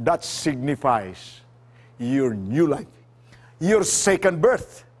 that signifies your new life, your second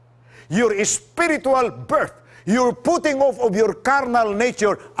birth, your spiritual birth, your putting off of your carnal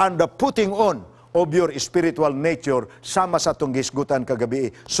nature and the putting on of your spiritual nature, sama sa itong gisgutan kagabi.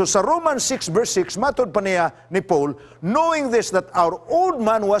 So sa Romans 6 verse 6, matod pa niya ni Paul, knowing this, that our old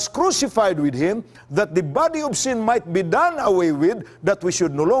man was crucified with him, that the body of sin might be done away with, that we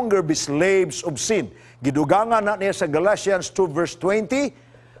should no longer be slaves of sin. Gidugangan na niya sa Galatians 2 verse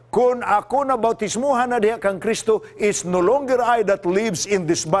 20, kung ako na bautismuhan na diha kang Kristo, is no longer I that lives in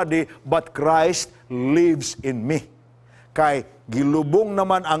this body, but Christ lives in me. Kay gilubong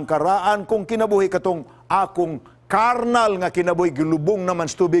naman ang karaan kung kinabuhi katong akong carnal nga kinabuhi, gilubong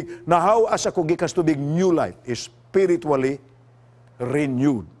naman sa tubig, nahaw as ako gikas tubig, new life, spiritually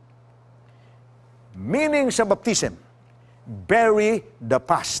renewed. Meaning sa baptism, bury the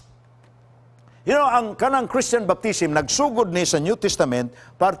past. You know, ang kanang Christian baptism, nagsugod ni sa New Testament,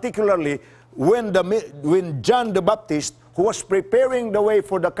 particularly when John the Baptist, who was preparing the way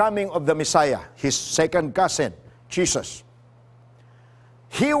for the coming of the Messiah, his second cousin, Jesus.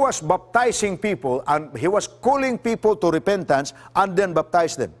 He was baptizing people and he was calling people to repentance and then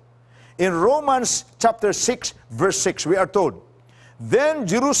baptized them. In Romans chapter 6 verse 6 we are told, then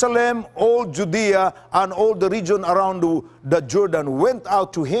Jerusalem, all Judea and all the region around the Jordan went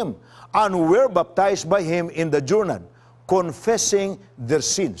out to him and were baptized by him in the Jordan, confessing their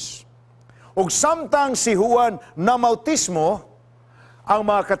sins. Ug samtang si Juan na bautismo, ang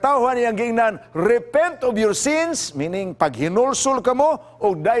mga katawhan niyang gingnan, repent of your sins, meaning pag hinulsol ka mo,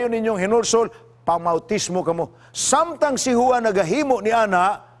 o dayon ninyong hinulsol, pamautismo ka mo. Samtang si Juan nagahimo ni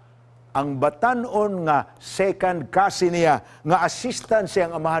ana, ang batanon nga second cousin niya, nga assistant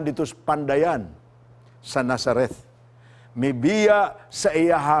siyang amahan dito sa Pandayan, sa Nazareth. Mibiya sa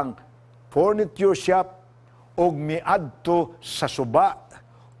iyahang furniture shop, og miadto sa suba,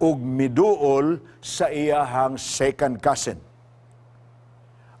 og miduol sa iyahang second cousin.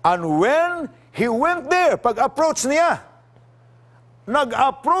 And when he went there, pag-approach niya,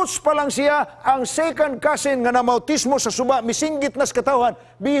 nag-approach pa lang siya, ang second cousin nga namautismo sa suba, misinggit na sa katawhan,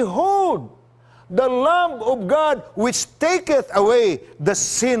 behold, the Lamb of God which taketh away the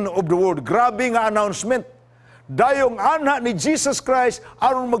sin of the world. Grabe nga announcement. Dayong anak ni Jesus Christ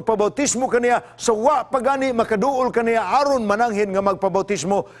aron magpabautismo kaniya sa wa pagani makaduol kaniya aron mananghin nga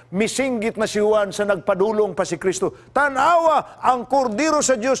magpabautismo, misinggit na si Juan sa nagpadulong pa si Kristo. Tanawa ang kordero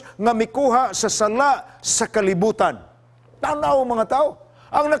sa Dios nga mikuha sa sala sa kalibutan. Tanaw mga tao.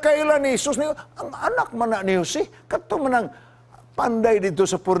 Ang nakaila ni Jesus ni ang anak man na ni Jose, kadto man ang panday dito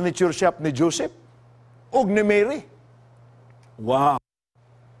sa furniture shop ni Joseph ug ni Mary. Wow.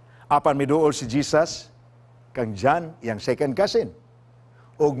 Apan miduol si Jesus kang John, yang second cousin.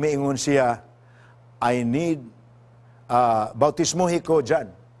 Og miingon siya, I need bautismohi ko, John.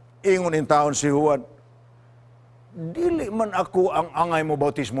 Ingon in taon si Juan, dili man ako ang angay mo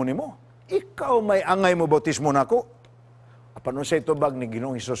bautismo nimo. Ikaw may angay mo bautismo nako. Apan sa itubag ni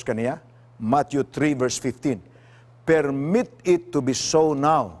Ginoong Hesus kaniya, Matthew 3 verse 15. Permit it to be so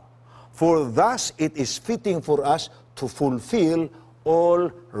now, for thus it is fitting for us to fulfill all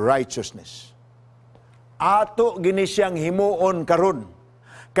righteousness. Ato gini siyang himuon karon.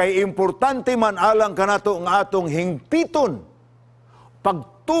 Kay importante man alang kanato nga atong hingpiton,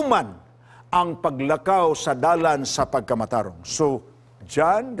 pagtuman ang paglakaw sa dalan sa pagkamatarong. So,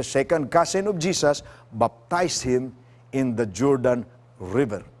 John, the second cousin of Jesus, baptized him in the Jordan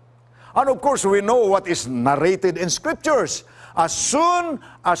River. And of course, we know what is narrated in Scriptures. As soon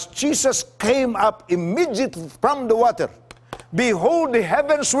as Jesus came up immediately from the water, behold, the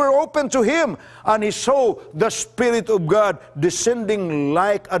heavens were opened to him, and he saw the Spirit of God descending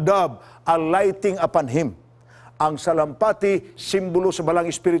like a dove, alighting upon him. Ang salampati, simbolo sa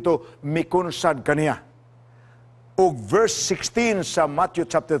balang Espiritu, mikunsad kaniya. O verse 16 sa Matthew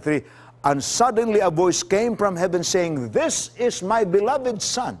chapter 3, and suddenly a voice came from heaven saying, This is my beloved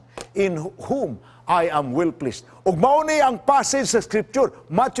Son, in whom I am well pleased. Ug mao ni ang passage sa Scripture,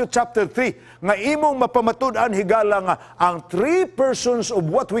 Matthew chapter 3, nga imong mapamatud-an higala nga ang three persons of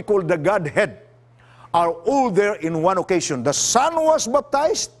what we call the Godhead are all there in one occasion. The Son was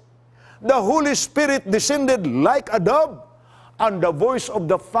baptized, the Holy Spirit descended like a dove, and the voice of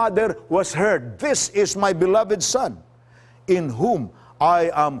the Father was heard. This is my beloved Son, in whom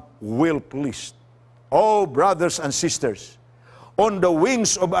I am well pleased. Oh, brothers and sisters, on the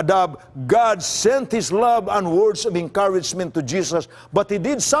wings of a dove, God sent His love and words of encouragement to Jesus, but He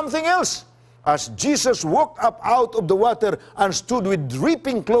did something else. As Jesus walked up out of the water and stood with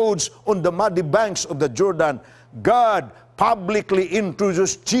dripping clothes on the muddy banks of the Jordan, God publicly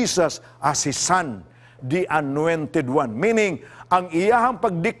introduced Jesus as His Son, the Anointed One. Meaning, ang iyahang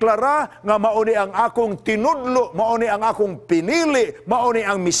pagdeklara nga mauni ang akong tinudlo, mauni ang akong pinili, mauni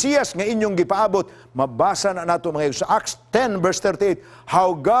ang Mesiyas nga inyong gipaabot. Mabasa na nato mga sa Acts 10 verse 38,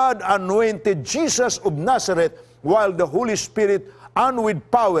 how God anointed Jesus of Nazareth while the Holy Spirit and with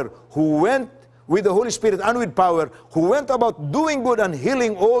power who went about doing good and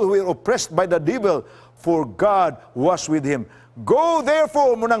healing all who were oppressed by the devil, for God was with him. Go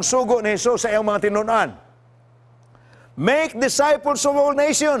therefore, munang sugo ni Jesus sa iyong mga tinunan. Make disciples of all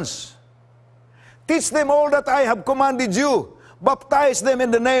nations. Teach them all that I have commanded you. Baptize them in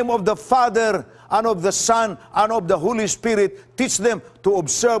the name of the Father and of the Son and of the Holy Spirit. Teach them to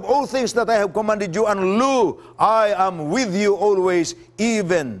observe all things that I have commanded you. And lo, I am with you always,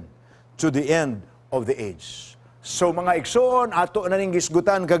 even to the end of the age. So mga igsoon, ato na ning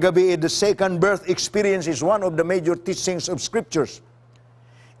gisgutan kagabi, the second birth experience is one of the major teachings of Scriptures.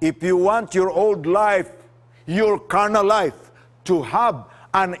 If you want your old life, your carnal life, to have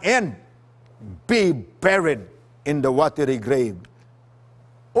an end, be buried in the watery grave.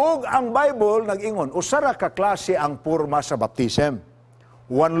 Og ang Bible nag-ingon, usara ka klase ang porma sa baptism.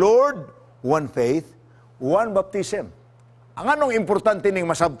 One Lord, one faith, one baptism. Ang anong importante ning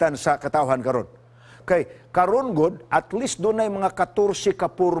masabtan sa katawhan karon? Kay karon god, at least doon ay mga 14 ka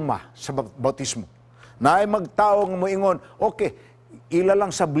porma sa bautismo. Naay magtaong moingon, okay, ila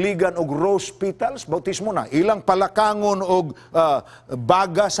lang sabligan og rose petals, bautismo na. Ilang palakangon og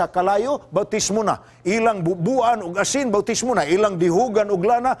baga sa kalayo, bautismo na. Ilang bubuan og asin, bautismo na. Ilang dihugan og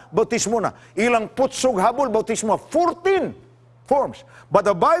lana, bautismo na. Ilang putsog habol, bautismo na. 14 forms. But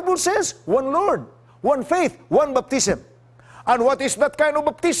the Bible says, one Lord, one faith, one baptism. And what is that kind of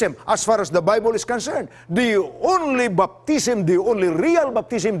baptism? As far as the Bible is concerned, the only baptism, the only real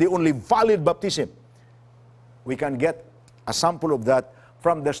baptism, the only valid baptism. We can get a sample of that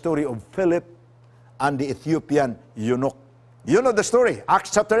from the story of Philip and the Ethiopian eunuch. You know the story,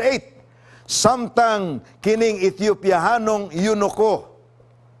 Acts chapter 8. Samtang kining Ethiopiahanong eunuko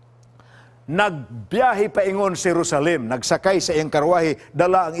nagbiyahe paingon sa Jerusalem, nagsakay sa iyang karwahe,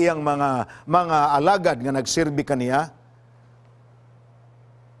 dala ang iyang mga alagad nga nagsirbi kaniya.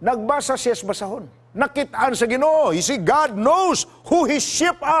 Nagbasa siya sa basahon. Nakitaan sa Ginoo. You see, God knows who His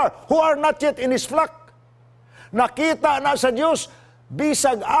sheep are, who are not yet in His flock. Nakita na sa Diyos,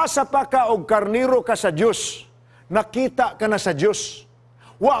 bisag asa pa ka og karniro ka sa Diyos. Nakita ka na sa Diyos.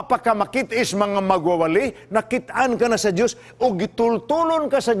 Wa pa ka makitis mga magwawali, nakitaan ka na sa Diyos, o gitultulon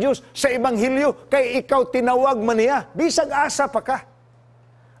ka sa Diyos sa Ebanghilyo, kay ikaw tinawag man niya. Bisag asa pa ka.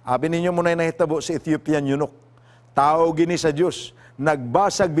 Abi ninyo muna nahitabo si Ethiopian eunuch. Tao gini sa Diyos.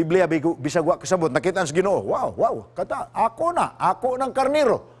 Nagbasag Biblia, bisag wa kasabot, nakitaan sa Ginoo. Wow, kata, ako ng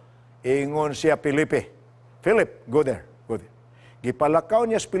karniro. Ingon siya Philip, go there. Gipalakaw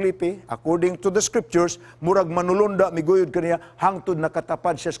niya sa Filipi, according to the scriptures, murag manulunda, miguyod kaniya, hangtod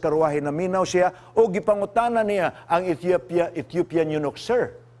nakatapad siya sa karwahe, naminaw siya, o gipangutana niya ang Ethiopian eunuch,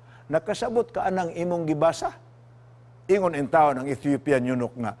 Sir, nakasabot ka anang imong gibasa? Ingon in taon ang Ethiopian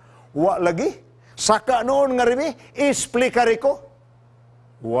eunuch nga, wa lagi, saka noon nga rin, isplikari ko.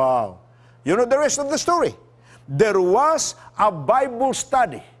 Wow. You know the rest of the story. There was a Bible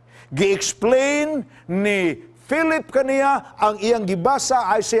study. Gi-explain ni Philip kaniya ang iyang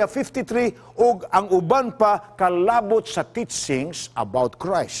gibasa, Isaiah 53, ug ang uban pa kalabot sa teachings about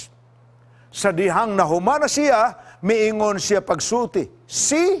Christ. Sa dihang nahumana siya, miingon siya pagsulti,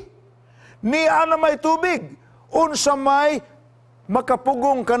 niya na may tubig, unsa may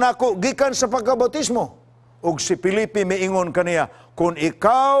makapugong kanako gikan sa pagkabautismo. Ug si Filipe miingon kaniya, kung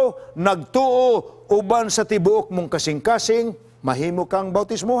ikaw nagtuo uban sa tibuok mong kasing-kasing, mahimo kang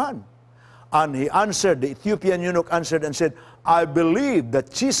bautismuhan. And he answered, the Ethiopian eunuch answered and said, I believe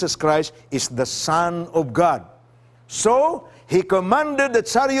that Jesus Christ is the Son of God. So he commanded the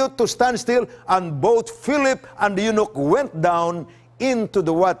chariot to stand still, and both Philip and the eunuch went down into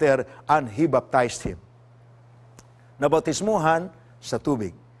the water, and he baptized him. Nabautismuhan sa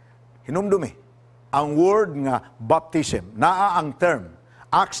tubig. Hinumdumi. Ang word nga baptism, naa ang term.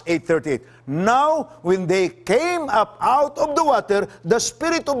 Acts 8:38. Now, when they came up out of the water, the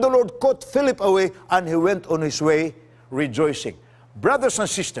Spirit of the Lord caught Philip away, and he went on his way rejoicing. Brothers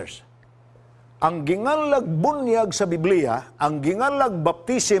and sisters, ang ginganlag bunyag sa Biblia, ang ginganlag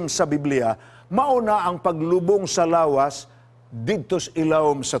baptism sa Biblia, mauna ang paglubong sa lawas didto sa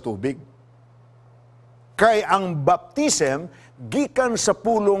ilawom sa tubig. Kay ang baptism, gikan sa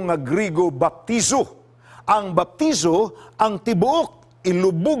pulong nga Grigo baptizo. Ang baptizo, ang tibuok,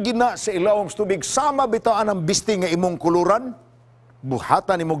 ilubugi na sa ilawom sa tubig, sama bitaan ang bisti nga imong kuluran,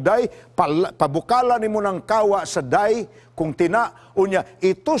 buhatan ni mong pabukala ni mo ng kawa sa day, kung unya,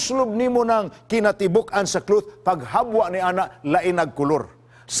 ituslob ni mo ng kinatibukan sa kluth, paghabwa ni ana, lainag kulor.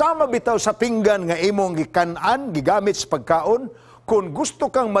 Sama bitaw sa pinggan nga imong gikanan, gigamit sa pagkaon, kung gusto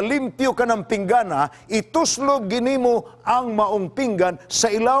kang malimpyo ka ng pinggana, ituslob ginimo ang maong pinggan sa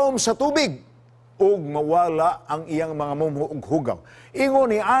ilawom sa tubig, ug mawala ang iyang mga mumuhugaw.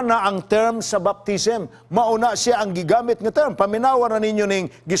 Ingon ni ana ang term sa baptism. Mauna siya ang gigamit nga term. Paminawa na ninyo ning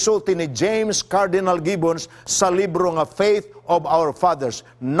gisulti ni James Cardinal Gibbons sa libro nga Faith of Our Fathers,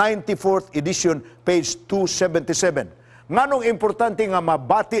 94th edition, page 277. Nganong importante nga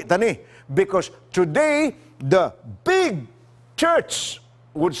mabati tani? Because today, the big church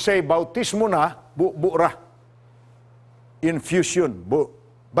would say, bautismo na, bu'ra. Infusion,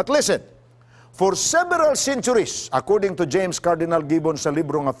 But listen, for several centuries, according to James Cardinal Gibbons sa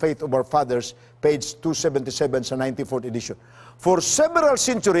libro nga Faith of Our Fathers, page 277 sa 94th edition, for several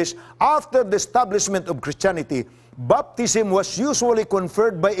centuries after the establishment of Christianity, baptism was usually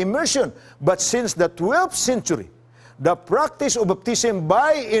conferred by immersion. But since the 12th century, the practice of baptism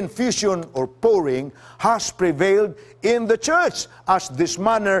by infusion or pouring has prevailed in the church, as this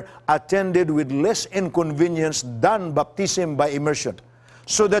manner attended with less inconvenience than baptism by immersion.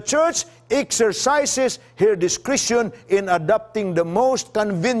 So the church exercises her discretion in adopting the most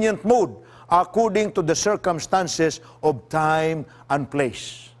convenient mode according to the circumstances of time and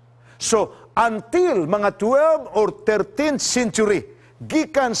place. So until mga 12th or 13th century,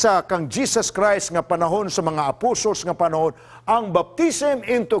 gikan sa kang Jesus Christ nga panahon, sa mga apostles nga panahon, ang baptism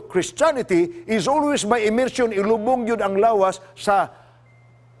into Christianity is always by immersion, ilubong yun ang lawas sa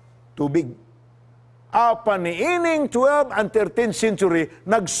tubig. Apan ni ining 12th and 13th century,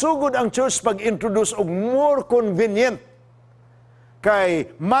 nagsugod ang church pag-introduce og more convenient.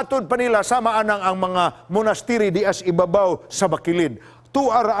 Kay matod pa nila, sama anang ang mga monastery di as ibabaw sa bakilid.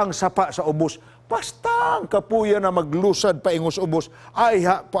 Tuara ang sapa sa ubos. Basta ang kapuya na maglusad pa ingos ubos, ay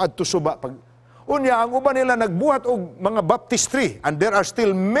ha, paadto suba. Unya, ang uban nila nagbuhat og mga baptistry, and there are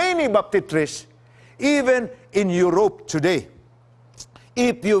still many baptistries, even in Europe today.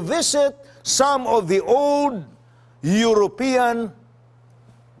 If you visit some of the old European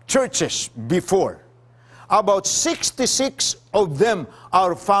churches before, About 66 of them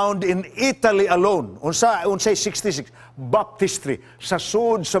are found in Italy alone. Unsay 66? Baptistry. Sa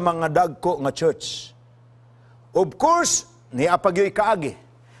sud sa mga dagko nga church. Of course, niapagyoy kaagi.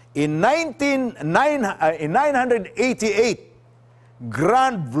 In 988,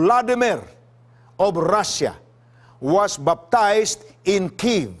 Grand Vladimir of Russia was baptized in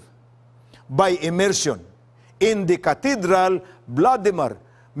Kiev by immersion. In the Cathedral, Vladimir,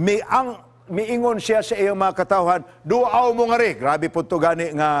 miingon siya sa iyang mga katawhan, duaw mo nga rin. Grabe po ito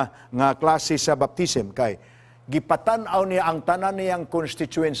gani nga klase sa baptism. Kay, gipatanaw niya ang tanan niyang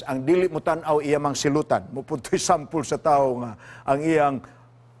constituents, ang dili mo tanaw iyang silutan. Mupunto'y sample sa tao nga ang iyang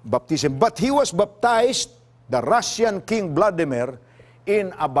baptism. But he was baptized, the Russian King Vladimir,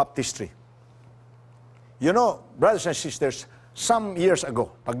 in a baptistry. You know, brothers and sisters, some years ago,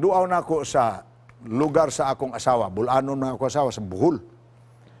 pagduaw na ako sa lugar sa akong asawa, bulanon na ako asawa sa Bohol.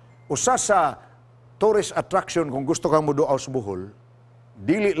 Usa sa tourist attraction kung gusto kang muduaw sa Bohol,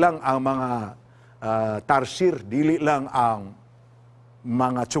 dili lang ang mga tarsir, dili lang ang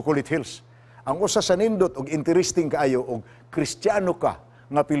mga chocolate hills. Ang usa sa nindot og interesting kaayo og Kristiyano ka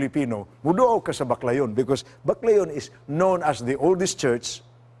nga Pilipino, muduaw ka sa Baclayon because Baclayon is known as the oldest church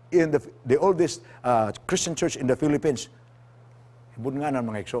in the oldest Christian church in the Philippines. Hibudnganan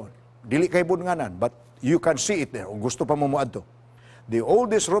mga igsoon. Dili kay hibudnganan, but you can see it there. Kung gusto pa mo muadto. The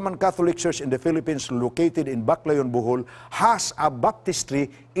oldest Roman Catholic Church in the Philippines, located in Baclayon, Bohol, has a baptistry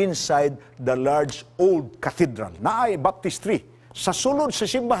inside the large old cathedral. Naay baptistry. Sa sulod sa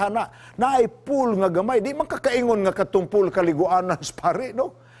simbahan naay pool nga gamay. Di man kakaingon nga katong pool kaliguanan sa pare,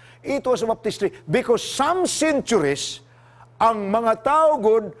 no? It was a baptistry because some centuries, ang mga tao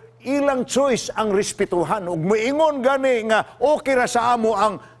god, ilang choice ang respetuhan. Ug moingon gani nga okay ra sa amo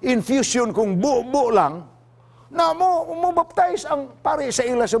ang infusion kung buo lang, na mo baptize ang pare sa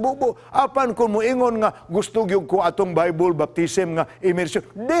ila sa bubo. Apan kung moingon nga gusto gyud ko atong Bible baptism nga immersion,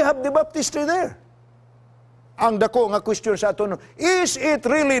 they have the baptistry there. Ang dako nga question sa aton, is it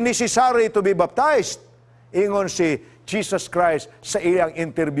really necessary to be baptized? Ingon si Jesus Christ sa iyang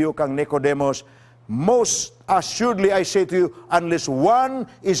interview kang Nicodemus, most assuredly I say to you, unless one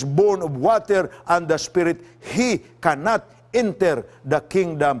is born of water and the Spirit, he cannot enter the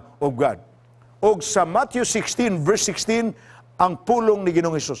kingdom of God. O sa Matthew 16, verse 16, ang pulong ni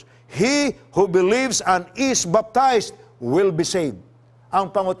Ginoong Hesus, he who believes and is baptized will be saved. Ang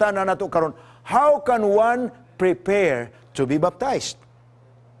pangutana nato karon, how can one prepare to be baptized?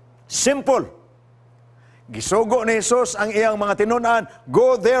 Simple. Gisugo ni Hesus ang iyang mga tinun-an,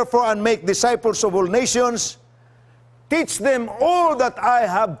 go therefore and make disciples of all nations, teach them all that I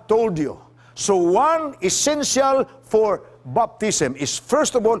have told you. So one essential for baptism is,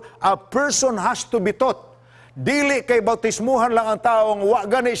 first of all, a person has to be taught. Dili kay bautismuhan lang ang taong wa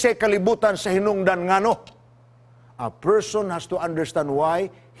gani siya kalibutan sa hinungdan ngano. A person has to understand why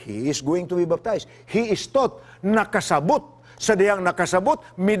he is going to be baptized. He is taught, nakasabot. Sa diyang nakasabot,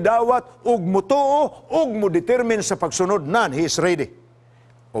 midawat ug mutuo ug mo-determine sa pagsunod nan, he is ready.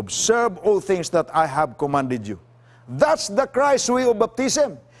 Observe all things that I have commanded you. That's the Christ way of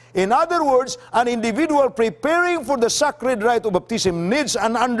baptism. In other words, an individual preparing for the sacred rite of baptism needs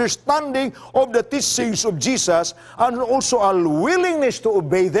an understanding of the teachings of Jesus and also a willingness to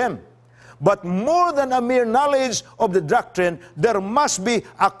obey them. But more than a mere knowledge of the doctrine, there must be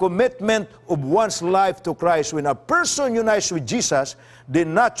a commitment of one's life to Christ. When a person unites with Jesus,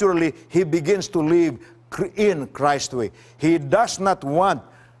 then naturally he begins to live in Christ's way. He does not want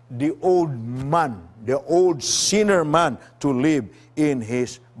the old man, the old sinner man, to live in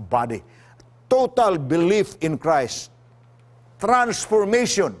his body. Total belief in Christ.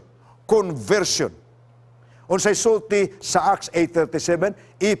 Transformation. Conversion. Unsay sulti sa Acts 8:37,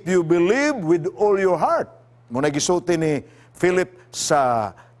 if you believe with all your heart. Muna gisulti ni Philip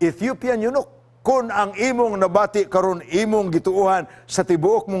sa Ethiopian eunuch, kung ang imong nabati karon imong gituuhan sa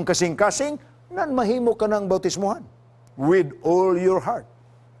tibuok mong kasing-kasing, nan mahimo ka ng bautismuhan. With all your heart.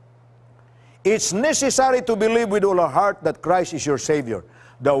 It's necessary to believe with all our heart that Christ is your Savior,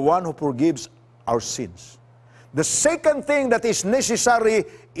 the one who forgives our sins. The second thing that is necessary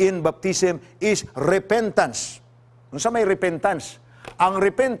in baptism is repentance. Unsa may repentance? Ang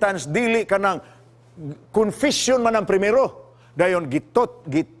repentance, dili ka ng confession man ang primero. Dayon,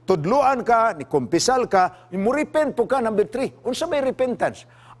 gitudluan ka, nikumpisal ka, mo-repent po ka, number 3. Unsa may repentance?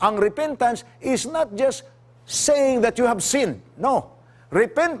 Ang repentance is not just saying that you have sinned. No.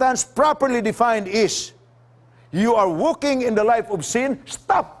 Repentance, properly defined, is you are walking in the life of sin,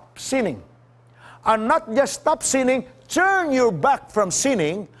 stop sinning. And not just stop sinning, turn your back from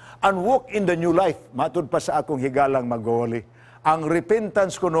sinning and walk in the new life. Matod pa sa akong higalang magawali. Ang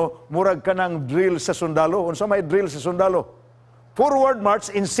repentance kuno murag ka ng drill sa sundalo. Unsa may drill sa sundalo? Forward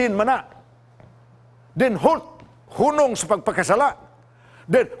march in sin mana. Then halt, hunong sa pagpakasala.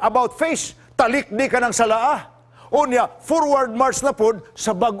 Then about face, talikdi ka ng salaa. Unya, forward march na pod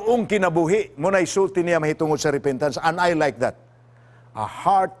sa bagong kinabuhi. Muna isulti niya mahitungod sa repentance. And I like that. A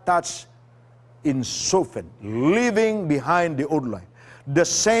heart touch in soften, living behind the old life. The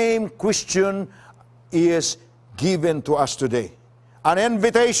same question is given to us today. An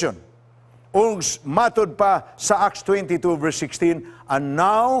invitation. Matod pa sa Acts 22 verse 16, and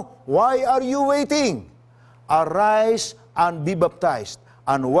now, why are you waiting? Arise and be baptized,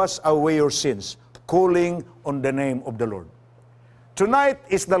 and wash away your sins, calling on the name of the Lord. Tonight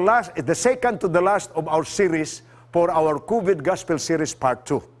is the second to the last of our series for our COVID Gospel Series Part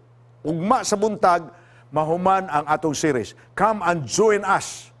 2. Ugma sa buntag, mahuman ang atong series. Come and join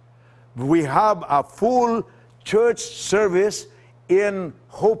us. We have a full church service in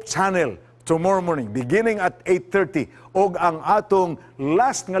Hope Channel tomorrow morning, beginning at 8:30. Og ang atong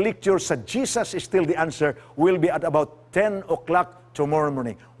last nga lecture sa Jesus is Still the Answer will be at about 10 o'clock tomorrow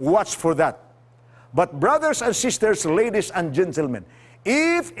morning. Watch for that. But brothers and sisters, ladies and gentlemen,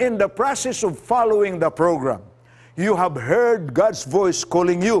 if in the process of following the program, you have heard God's voice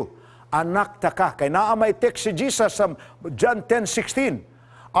calling you, anak ta ka, kay naa may text si Jesus sa John 10:16,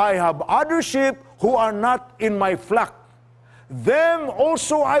 I have other sheep who are not in my flock. Them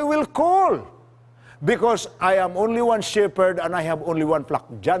also I will call, because I am only one shepherd and I have only one flock.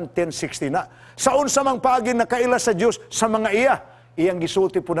 John 10:16 na. Sa unsa mang paagi nakaila sa Dios sa mga iya, iyang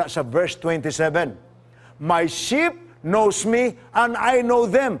gisulti po na sa verse 27. My sheep knows me and I know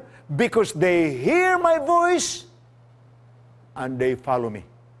them, because they hear my voice and they follow me.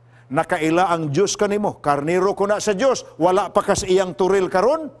 Nakaila ang Diyos kanimo, karniro ko na sa Diyos, wala pa kas iyang turil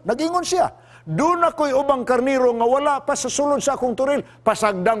karon, nagingon siya. Doon ako'y ubang karniro nga wala pa sa sulod sa akong turil.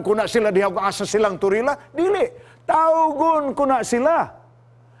 Pasagdang ko na sila, dihaw asa silang turila. Dili, tawgon ko na sila.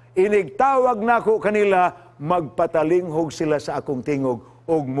 Inigtawag na ko kanila, magpatalinghog sila sa akong tingog,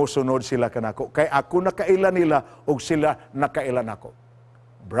 og mosunod sila kanako. Kay ako nakaila nila, og sila nakaila nako.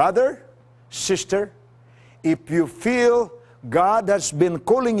 Brother, sister, if you feel God has been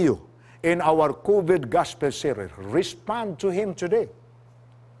calling you in our COVID Gospel Series, respond to Him today.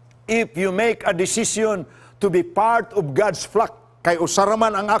 If you make a decision to be part of God's flock, kay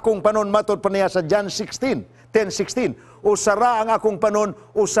usaraman ang akong panon matod pa niya sa John 10:16, usara ang akong panon,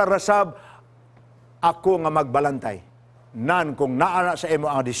 usarasab ako nga magbalantay. Nan kung naana sa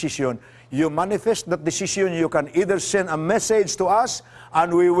imo ang decision, you manifest that decision, you can either send a message to us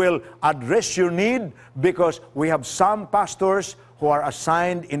and we will address your need, because we have some pastors who are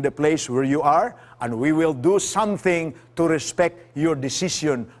assigned in the place where you are, and we will do something to respect your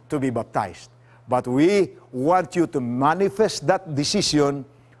decision to be baptized. But we want you to manifest that decision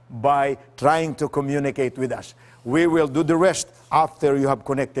by trying to communicate with us. We will do the rest after you have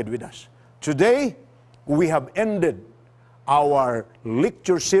connected with us. Today, we have ended our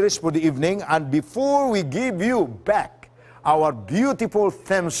lecture series for the evening, and before we give you back our beautiful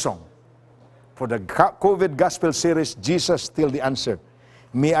theme song for the COVID Gospel Series, Jesus Still the Answer,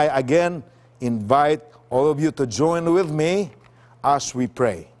 may I again invite all of you to join with me as we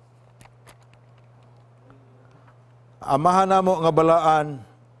pray. Amahan namo nga balaan,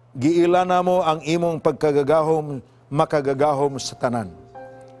 giila namo ang imong pagkagagahom, makagagahom sa tanan.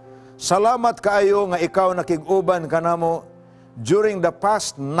 Salamat kaayo nga ikaw nakig-uban kanamo during the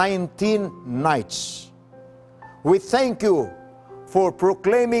past 19 nights. We thank you for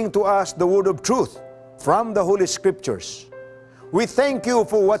proclaiming to us the word of truth from the Holy Scriptures. We thank you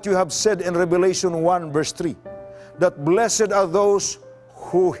for what you have said in Revelation 1 verse 3, that blessed are those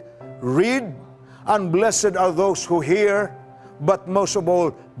who read, and blessed are those who hear, but most of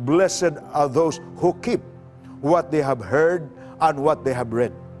all, blessed are those who keep what they have heard and what they have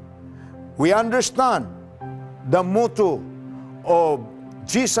read. We understand the motto of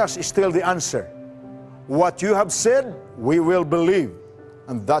Jesus is still the answer. What you have said, we will believe,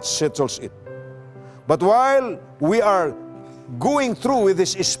 and that settles it. But while we are going through with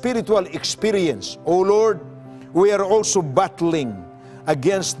this spiritual experience, O Lord, we are also battling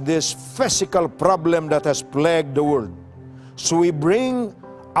against this physical problem that has plagued the world. So we bring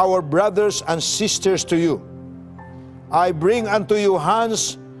our brothers and sisters to you. I bring unto you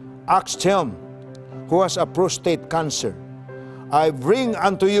Hans Axthelm, who has a prostate cancer. I bring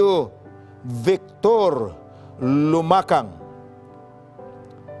unto you Victor Lumakang,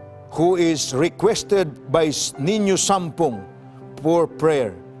 who is requested by Nino Sampung for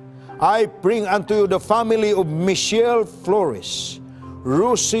prayer. I bring unto you the family of Michelle Flores,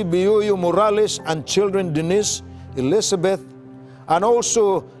 Rusi Bioyo Morales, and children Denise, Elizabeth, and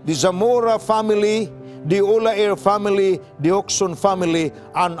also the Zamora family, the Olair family, the Oxon family,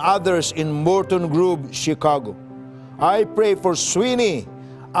 and others in Morton Grove, Chicago. I pray for Sweeney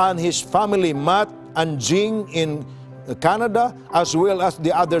and his family, Matt and Jing in Canada, as well as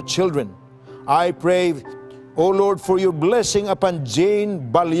the other children. I pray, O Lord, for your blessing upon Jane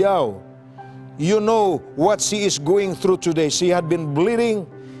Balyao. You know what she is going through today. She had been bleeding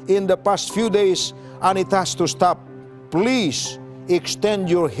in the past few days, and it has to stop. Please extend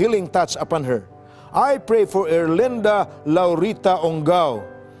your healing touch upon her. I pray for Erlinda Laurita Ongao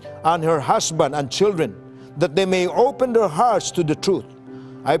and her husband and children, that they may open their hearts to the truth.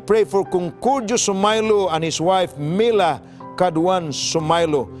 I pray for Concordio Sumailo and his wife Mila Kadwan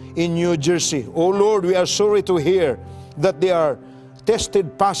Sumailo in New Jersey. Oh Lord, we are sorry to hear that they are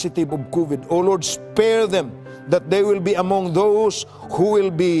tested positive of COVID. Oh Lord, spare them, that they will be among those who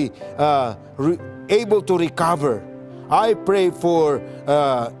will be able to recover. I pray for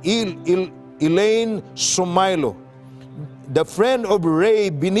Elaine Sumailo, the friend of Ray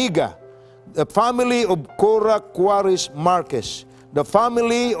Biniga, the family of Cora Juarez Marquez, the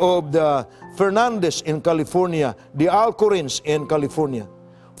family of the Fernandez in California, the Alcorins in California,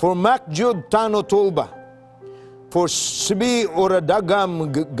 for Mac Jude Tano Tulba, for Sibi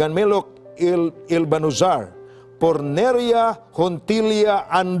Oradagam Ganmelok Ilbanuzar, for Neria Hontilia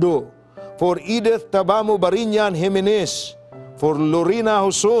Ando, for Edith Tabamo Barinyan Jimenez, for Lorena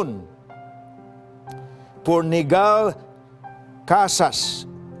Huson, for Nigal Casas,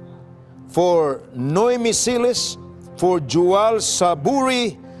 for Noemi Siles, for Joal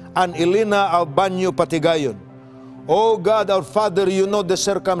Saburi, and Elena Albanyo Patigayon. Oh God, our Father, you know the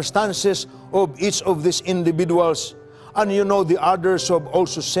circumstances of each of these individuals, and you know the others who have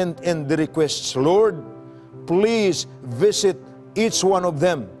also sent in the requests. Lord, please visit each one of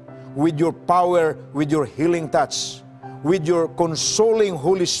them with your power, with your healing touch, with your consoling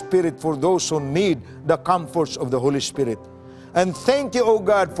Holy Spirit for those who need the comforts of the Holy Spirit. And thank you, O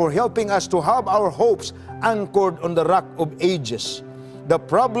God, for helping us to have our hopes anchored on the rock of ages. The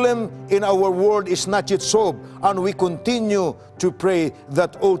problem in our world is not yet solved, and we continue to pray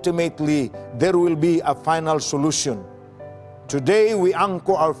that ultimately there will be a final solution. Today we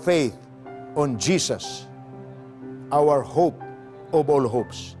anchor our faith on Jesus, our hope of all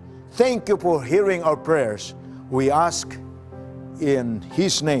hopes. Thank you for hearing our prayers. We ask in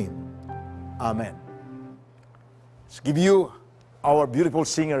His name. Amen. Let's give you our beautiful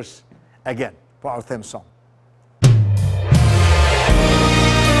singers again for our theme song.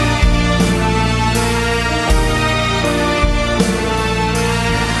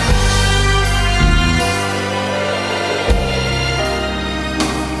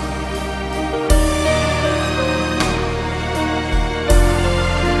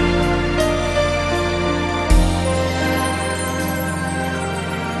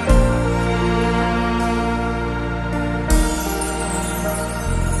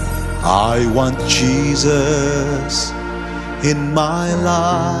 I want Jesus in my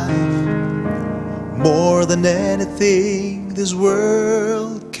life more than anything this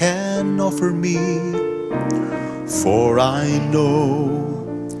world can offer me, for I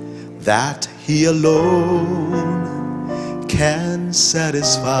know that He alone can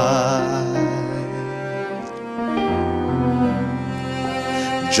satisfy.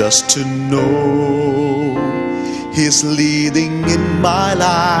 Just to know His leading in my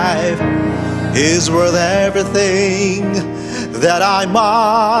life is worth everything that I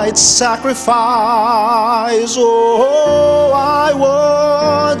might sacrifice. Oh, I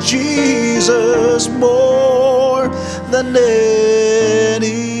want Jesus more than anything.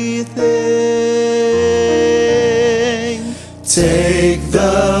 Take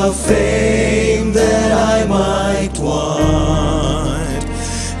the fame that I might want,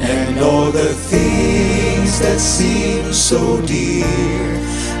 and all the things that seem so dear.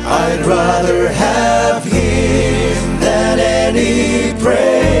 I'd rather have Him than any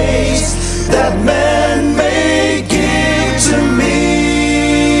praise that man may give to me.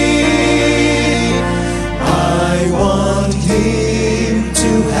 I want Him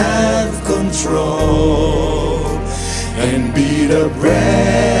to have control and be the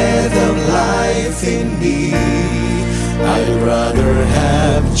breath of life in me. I'd rather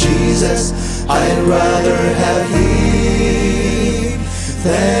have Jesus, I'd rather have Him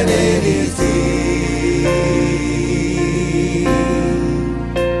than anything.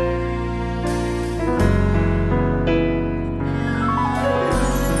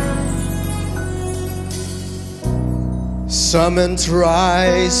 Some men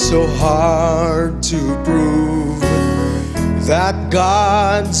try so hard to prove that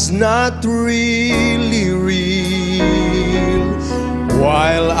God's not really real.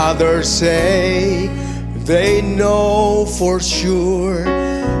 while others say they know for sure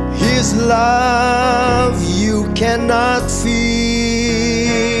His love you cannot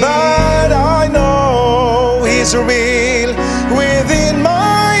feel. But I know He's real within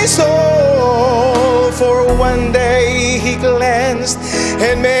my soul, for one day He cleansed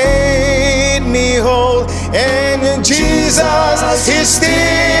and made me whole. And Jesus is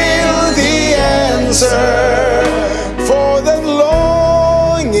still the answer for the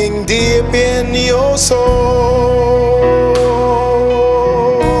longing deep in your soul.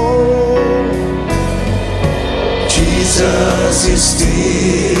 Jesus is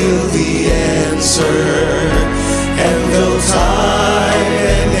still the answer, and though time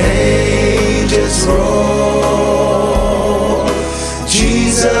and ages roll,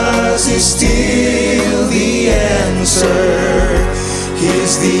 Jesus is still the answer.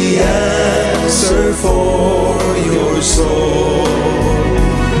 He's the answer for your soul.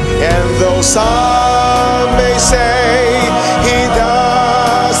 And though some may say He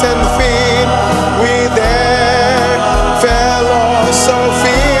doesn't fit with their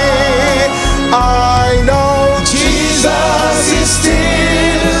philosophy, I know Jesus is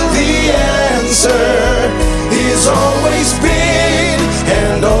still the answer. He's always been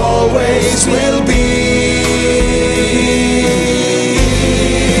and always will be.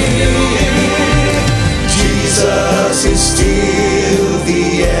 Jesus is still the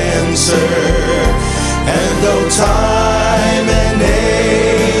answer, and though time and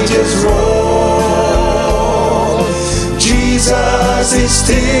ages roll, Jesus is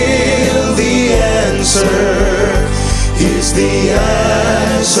still the answer. He's the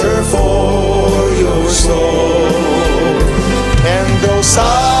answer for your soul. And though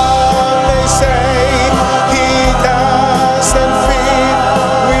some may say He doesn't fit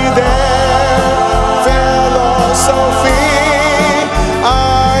with their philosophy,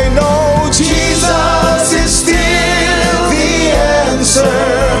 I know Jesus is still the answer.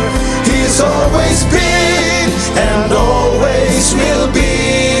 He's always been and always will be.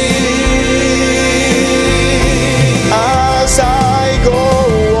 As I go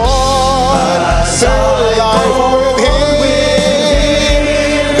on through life with Him,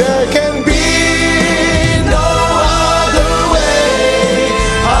 there can be no other way.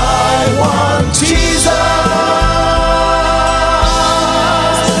 I want Jesus.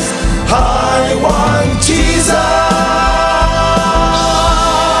 I want Jesus.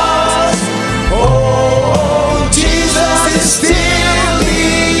 Oh, Jesus is still the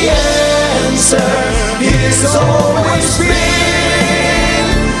answer. He is all